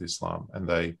engage with Islam, and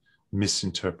they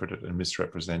misinterpret it and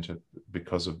misrepresent it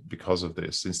because of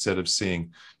this. Instead of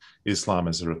seeing Islam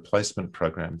as a replacement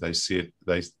program, they see it,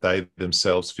 they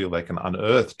themselves feel they can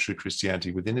unearth true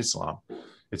Christianity within Islam.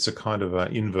 It's a kind of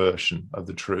an inversion of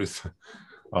the truth.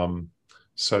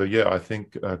 So yeah, I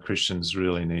think Christians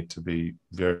really need to be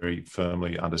very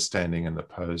firmly understanding and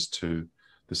opposed to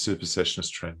the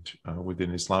supersessionist trend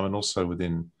within Islam and also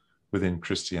within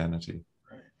Christianity.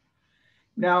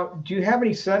 Now, do you have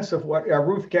any sense of what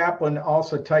Ruth Kaplan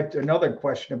also typed another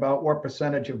question about what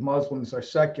percentage of Muslims are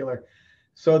secular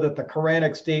so that the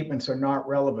Quranic statements are not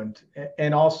relevant?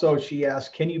 And also she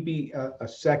asked, can you be a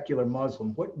secular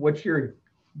Muslim? What's your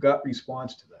gut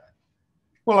response to that?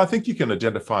 Well, I think you can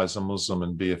identify as a Muslim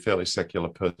and be a fairly secular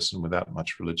person without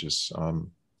much religious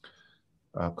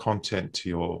content to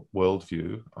your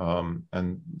worldview.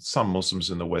 And some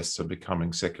Muslims in the West are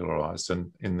becoming secularized,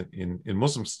 and in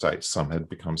Muslim states, some had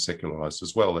become secularized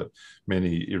as well.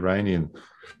 Many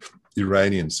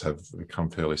Iranians have become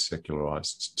fairly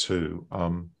secularized too.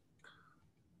 I'm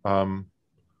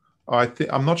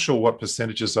not sure what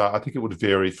percentages are. I think it would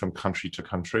vary from country to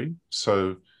country.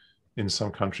 So in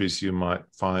some countries, you might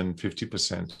find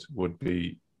 50% would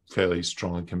be fairly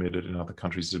strong and committed. In other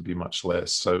countries, it'd be much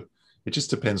less. So it just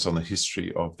depends on the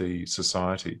history of the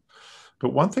society.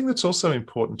 But one thing that's also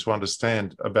important to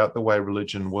understand about the way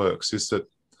religion works is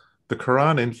that the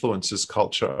Quran influences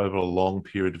culture over a long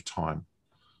period of time.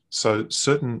 So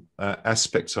certain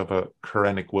aspects of a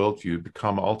Quranic worldview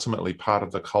become ultimately part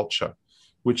of the culture,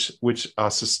 which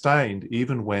are sustained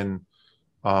even when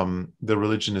the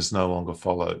religion is no longer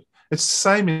followed. It's the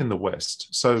same in the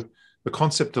West. So the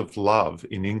concept of love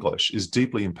in English is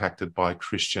deeply impacted by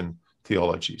Christian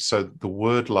theology. So the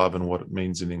word love and what it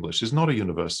means in English is not a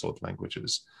universal of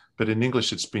languages, but in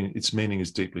English, its meaning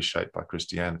is deeply shaped by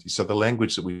Christianity. So the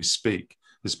language that we speak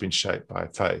has been shaped by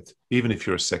faith, even if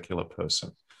you're a secular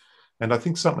person. And I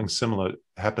think something similar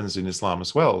happens in Islam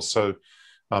as well. So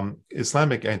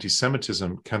Islamic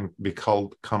anti-Semitism can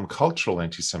become cultural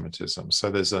anti-Semitism. So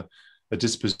there's a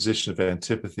disposition of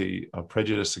antipathy, of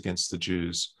prejudice against the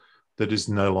Jews that is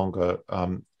no longer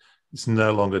it's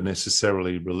no longer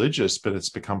necessarily religious, but it's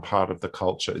become part of the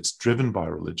culture. It's driven by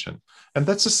religion. And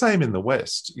that's the same in the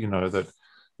West, you know, that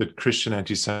Christian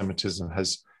anti-Semitism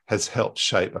has helped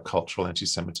shape a cultural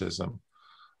anti-Semitism.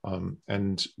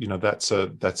 And, you know, that's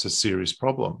a serious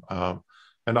problem.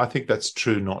 And I think that's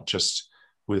true not just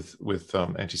with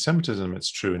anti-Semitism,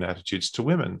 it's true in attitudes to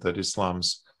women, that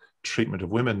Islam's treatment of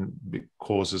women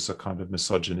causes a kind of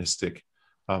misogynistic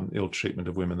ill treatment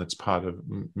of women that's part of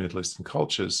Middle Eastern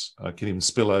cultures, can even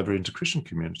spill over into Christian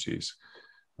communities.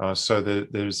 So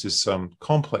there's this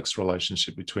complex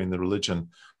relationship between the religion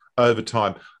over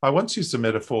time. I once used a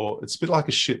metaphor, it's a bit like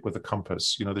a ship with a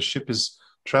compass. You know, the ship is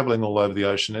traveling all over the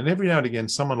ocean, and every now and again,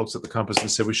 someone looks at the compass and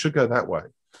says, we should go that way.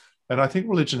 And I think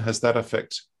religion has that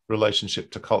effect relationship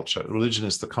to culture. Religion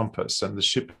is the compass, and the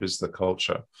ship is the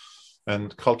culture.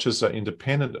 And cultures are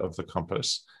independent of the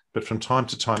compass, but from time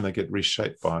to time they get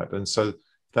reshaped by it. And so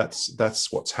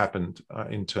that's what's happened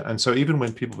and so even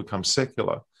when people become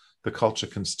secular, the culture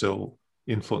can still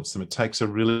influence them. It takes a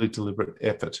really deliberate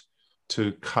effort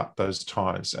to cut those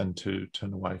ties and to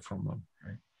turn away from them.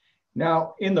 Right.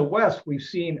 Now, in the West, we've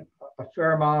seen a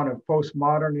fair amount of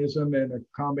postmodernism and a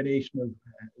combination of,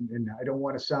 and I don't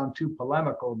want to sound too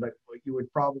polemical, but what you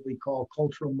would probably call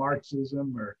cultural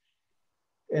Marxism,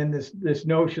 and this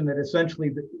notion that essentially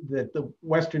that the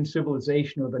Western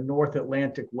civilization, or the North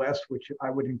Atlantic West, which I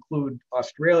would include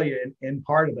Australia in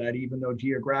part of that, even though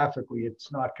geographically it's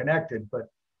not connected, but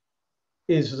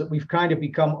is that we've kind of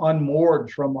become unmoored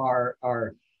from our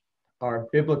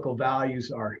biblical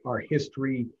values, our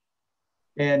history.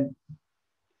 And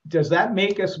does that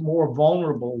make us more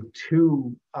vulnerable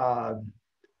to,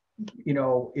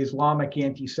 Islamic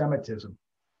anti-Semitism?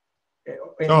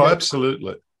 Oh,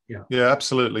 absolutely. Yeah,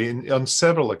 absolutely. On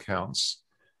several accounts,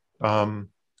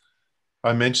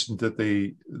 I mentioned that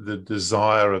the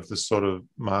desire of the sort of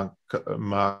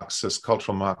Marxist,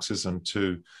 cultural Marxism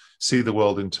to see the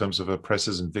world in terms of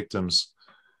oppressors and victims,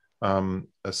 a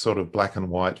sort of black and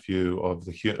white view of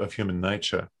human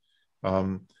nature,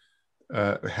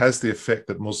 has the effect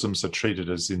that Muslims are treated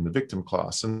as in the victim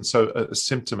class. And so a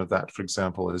symptom of that, for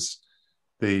example, is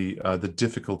the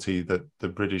difficulty that the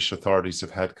British authorities have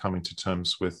had coming to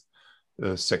terms with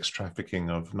sex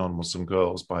trafficking of non-Muslim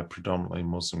girls by predominantly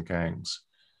Muslim gangs.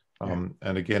 And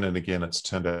again, it's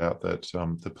turned out that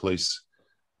the police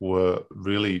were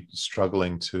really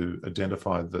struggling to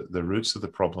identify the roots of the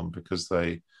problem, because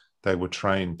they were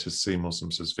trained to see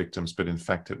Muslims as victims, but in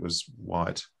fact it was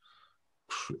white,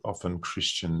 often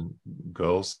Christian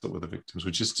girls that were the victims,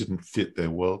 which just didn't fit their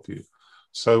worldview.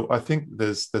 So I think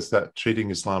there's that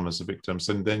treating Islam as a victims,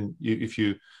 and then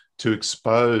to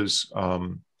expose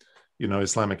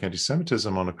Islamic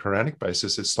anti-Semitism on a Quranic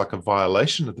basis, it's like a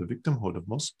violation of the victimhood of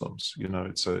Muslims.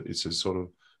 It's a sort of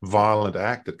violent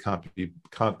act that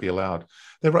can't be allowed.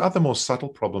 There are other more subtle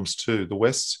problems too. The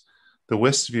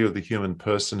West's view of the human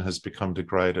person has become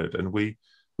degraded, and we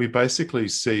basically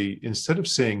see, instead of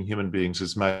seeing human beings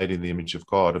as made in the image of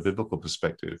God, a biblical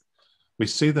perspective, we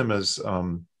see them as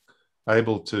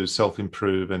able to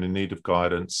self-improve and in need of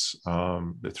guidance.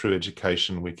 Through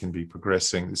education, we can be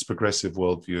progressing, this progressive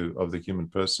worldview of the human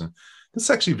person.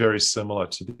 It's actually very similar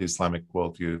to the Islamic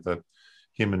worldview, that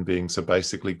human beings are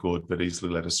basically good but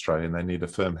easily led astray, and they need a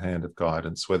firm hand of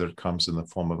guidance, whether it comes in the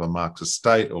form of a Marxist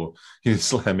state or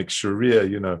Islamic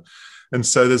Sharia, And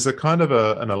so there's a kind of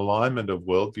an alignment of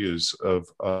worldviews of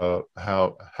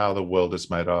how the world is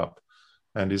made up.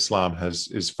 And Islam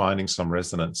is finding some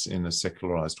resonance in the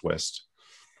secularized West.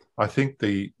 I think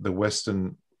the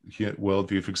Western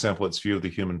worldview, for example, its view of the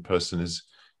human person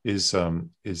is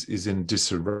in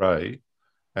disarray,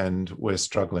 and we're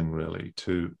struggling really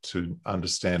to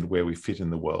understand where we fit in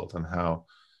the world and how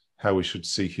we should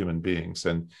see human beings.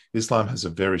 And Islam has a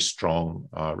very strong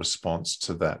response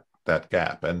to that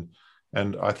gap.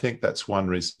 And I think that's one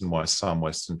reason why some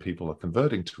Western people are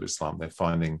converting to Islam. They're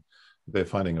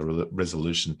finding a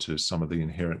resolution to some of the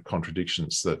inherent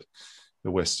contradictions that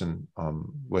the Western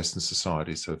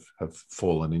societies have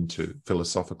fallen into,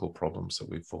 philosophical problems that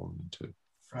we've fallen into.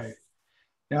 Right.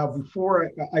 Now,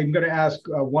 I'm going to ask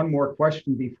one more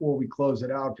question before we close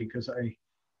it out, because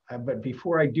but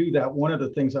before I do that, one of the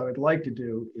things I would like to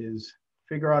do is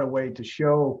figure out a way to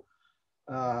show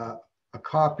a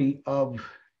copy of,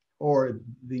 or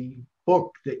the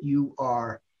book that you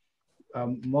are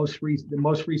the most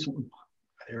recent,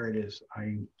 there it is.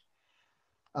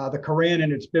 The Quran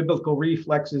and its biblical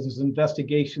reflexes,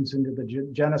 investigations into the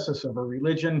genesis of a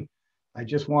religion. I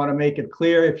just want to make it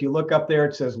clear, if you look up there,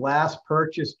 it says last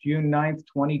purchased June 9th,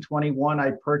 2021.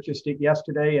 I purchased it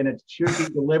yesterday, and it should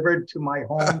be delivered to my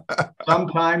home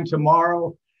sometime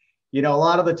tomorrow. A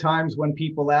lot of the times when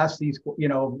people ask these,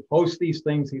 post these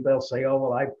things, they'll say, oh,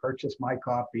 well, I purchased my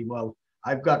copy. Well,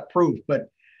 I've got proof, but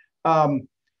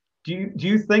do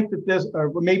you think that this,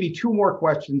 or maybe two more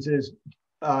questions is,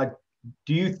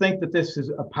 do you think that this is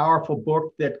a powerful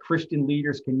book that Christian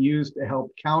leaders can use to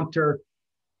help counter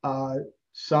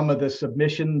some of the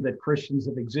submission that Christians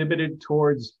have exhibited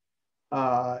towards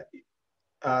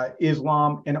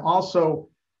Islam? And also,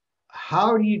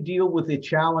 how do you deal with the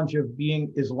challenge of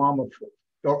being Islamophobic,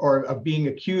 or of being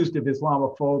accused of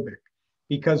Islamophobic?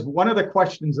 Because one of the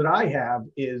questions that I have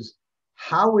is,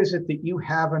 how is it that you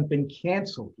haven't been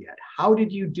canceled yet? How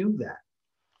did you do that?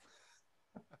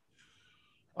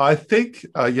 I think,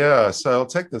 so I'll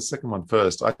take the second one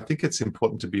first. I think it's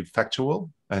important to be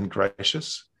factual and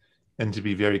gracious. and to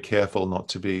be very careful not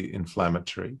to be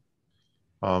inflammatory.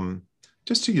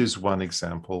 Just to use one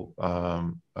example,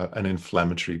 an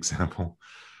inflammatory example,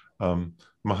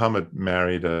 Muhammad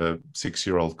married a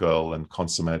 6-year-old girl and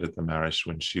consummated the marriage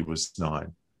when she was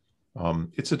 9.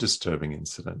 It's a disturbing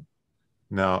incident.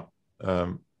 Now,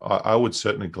 I would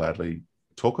certainly gladly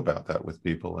talk about that with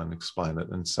people and explain it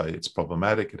and say it's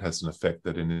problematic. It has an effect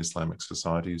that in Islamic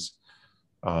societies,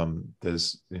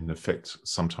 there's in effect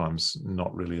sometimes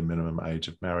not really a minimum age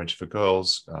of marriage for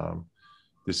girls.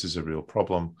 This is a real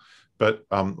problem. But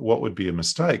what would be a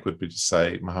mistake would be to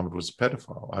say Muhammad was a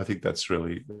pedophile. I think that's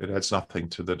really, it adds nothing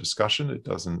to the discussion. It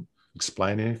doesn't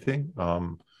explain anything.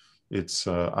 It's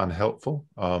unhelpful.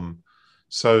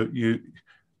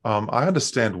 I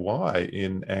understand why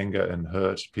in anger and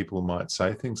hurt people might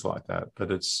say things like that, but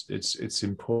it's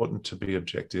important to be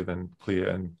objective and clear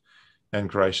and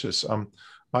gracious.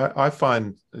 I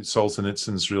find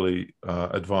Solzhenitsyn's really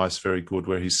advice very good,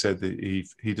 where he said that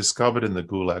he discovered in the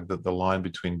Gulag that the line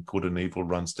between good and evil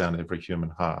runs down every human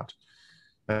heart,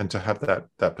 and to have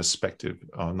that perspective,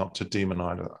 not to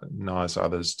demonize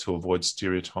others, to avoid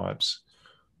stereotypes,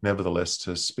 nevertheless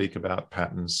to speak about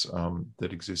patterns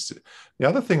that exist. The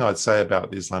other thing I'd say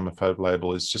about the Islamophobe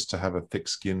label is just to have a thick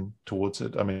skin towards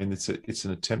it. I mean, it's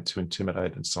an attempt to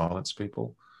intimidate and silence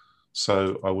people,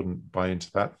 so I wouldn't buy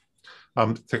into that.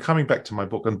 So coming back to my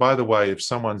book, and by the way, if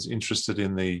someone's interested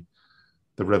in the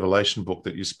Revelation book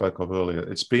that you spoke of earlier,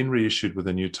 it's been reissued with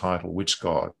a new title, Which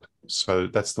God? So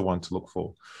that's the one to look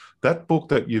for. That book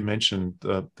that you mentioned,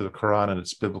 the Quran and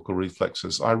its biblical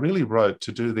reflexes, I really wrote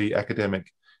to do the academic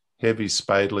heavy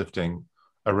spade lifting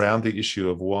around the issue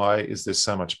of why is there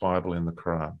so much Bible in the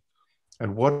Quran?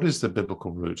 And what is the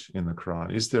biblical root in the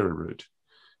Quran? Is there a root?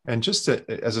 And just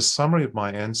as a summary of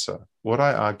my answer, what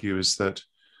I argue is that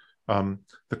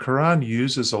the Quran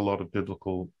uses a lot of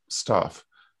biblical stuff,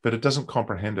 but it doesn't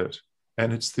comprehend it.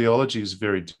 And its theology is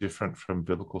very different from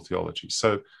biblical theology.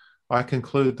 So I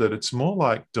conclude that it's more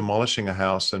like demolishing a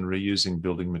house and reusing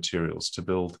building materials to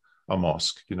build a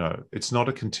mosque. You know, it's not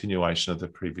a continuation of the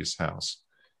previous house.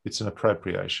 It's an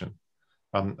appropriation,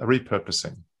 a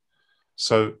repurposing.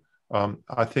 So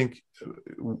I think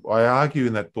I argue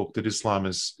in that book that Islam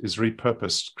is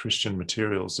repurposed Christian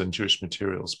materials and Jewish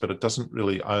materials, but it doesn't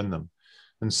really own them.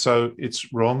 And so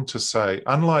it's wrong to say,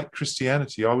 unlike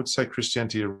Christianity, I would say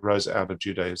Christianity arose out of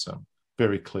Judaism,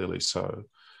 very clearly so.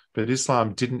 But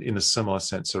Islam didn't, in a similar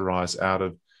sense, arise out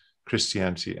of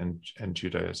Christianity and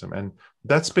Judaism. And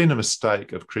that's been a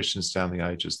mistake of Christians down the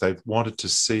ages. They've wanted to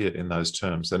see it in those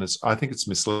terms. And I think it's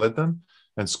misled them,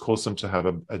 and it's caused them to have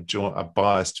a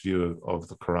biased view of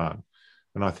the Quran.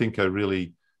 And I think a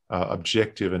really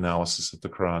objective analysis of the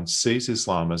Quran sees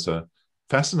Islam as a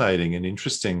fascinating and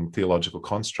interesting theological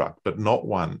construct, but not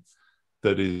one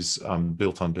that is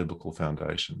built on biblical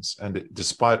foundations. And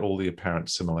despite all the apparent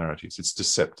similarities, it's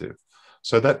deceptive.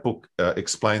 So that book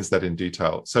explains that in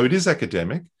detail. So it is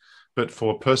academic, but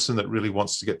for a person that really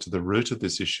wants to get to the root of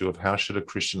this issue of how should a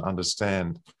Christian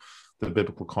understand the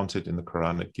biblical content in the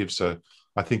Quran, it gives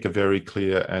I think, a very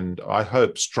clear and I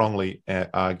hope strongly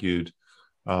argued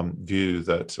view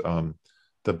that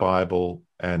the Bible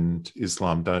and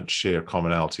Islam don't share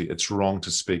commonality. It's wrong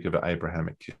to speak of an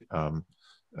Abrahamic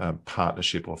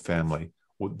partnership or family.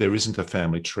 There isn't a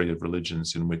family tree of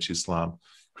religions in which Islam,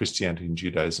 Christianity, and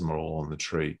Judaism are all on the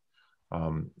tree.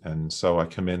 And so I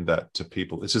commend that to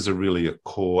people. This is really a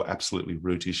core, absolutely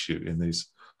root issue in this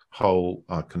whole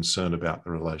concern about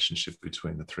the relationship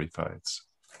between the three faiths.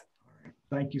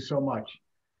 Thank you so much.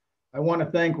 I want to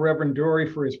thank Reverend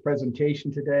Dury for his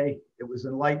presentation today. It was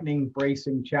enlightening,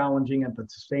 bracing, challenging, and at the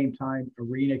same time,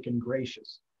 arenac and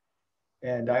gracious.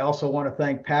 And I also want to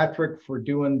thank Patrick for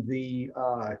doing the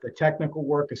technical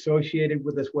work associated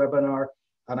with this webinar.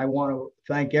 And I want to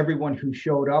thank everyone who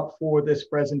showed up for this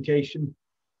presentation.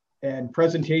 And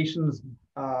presentations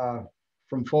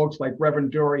from folks like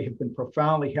Reverend Dury have been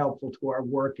profoundly helpful to our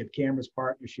work at Cameras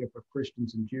Partnership of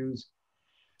Christians and Jews.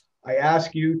 I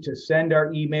ask you to send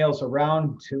our emails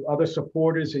around to other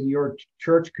supporters in your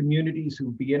church communities who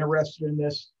would be interested in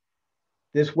this.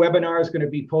 This webinar is going to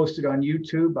be posted on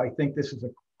YouTube. I think this is a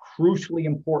crucially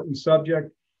important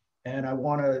subject, and I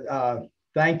want to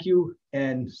thank you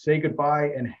and say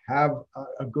goodbye and have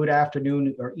a good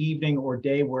afternoon or evening or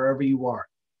day wherever you are.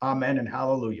 Amen and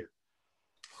hallelujah.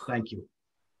 Thank you.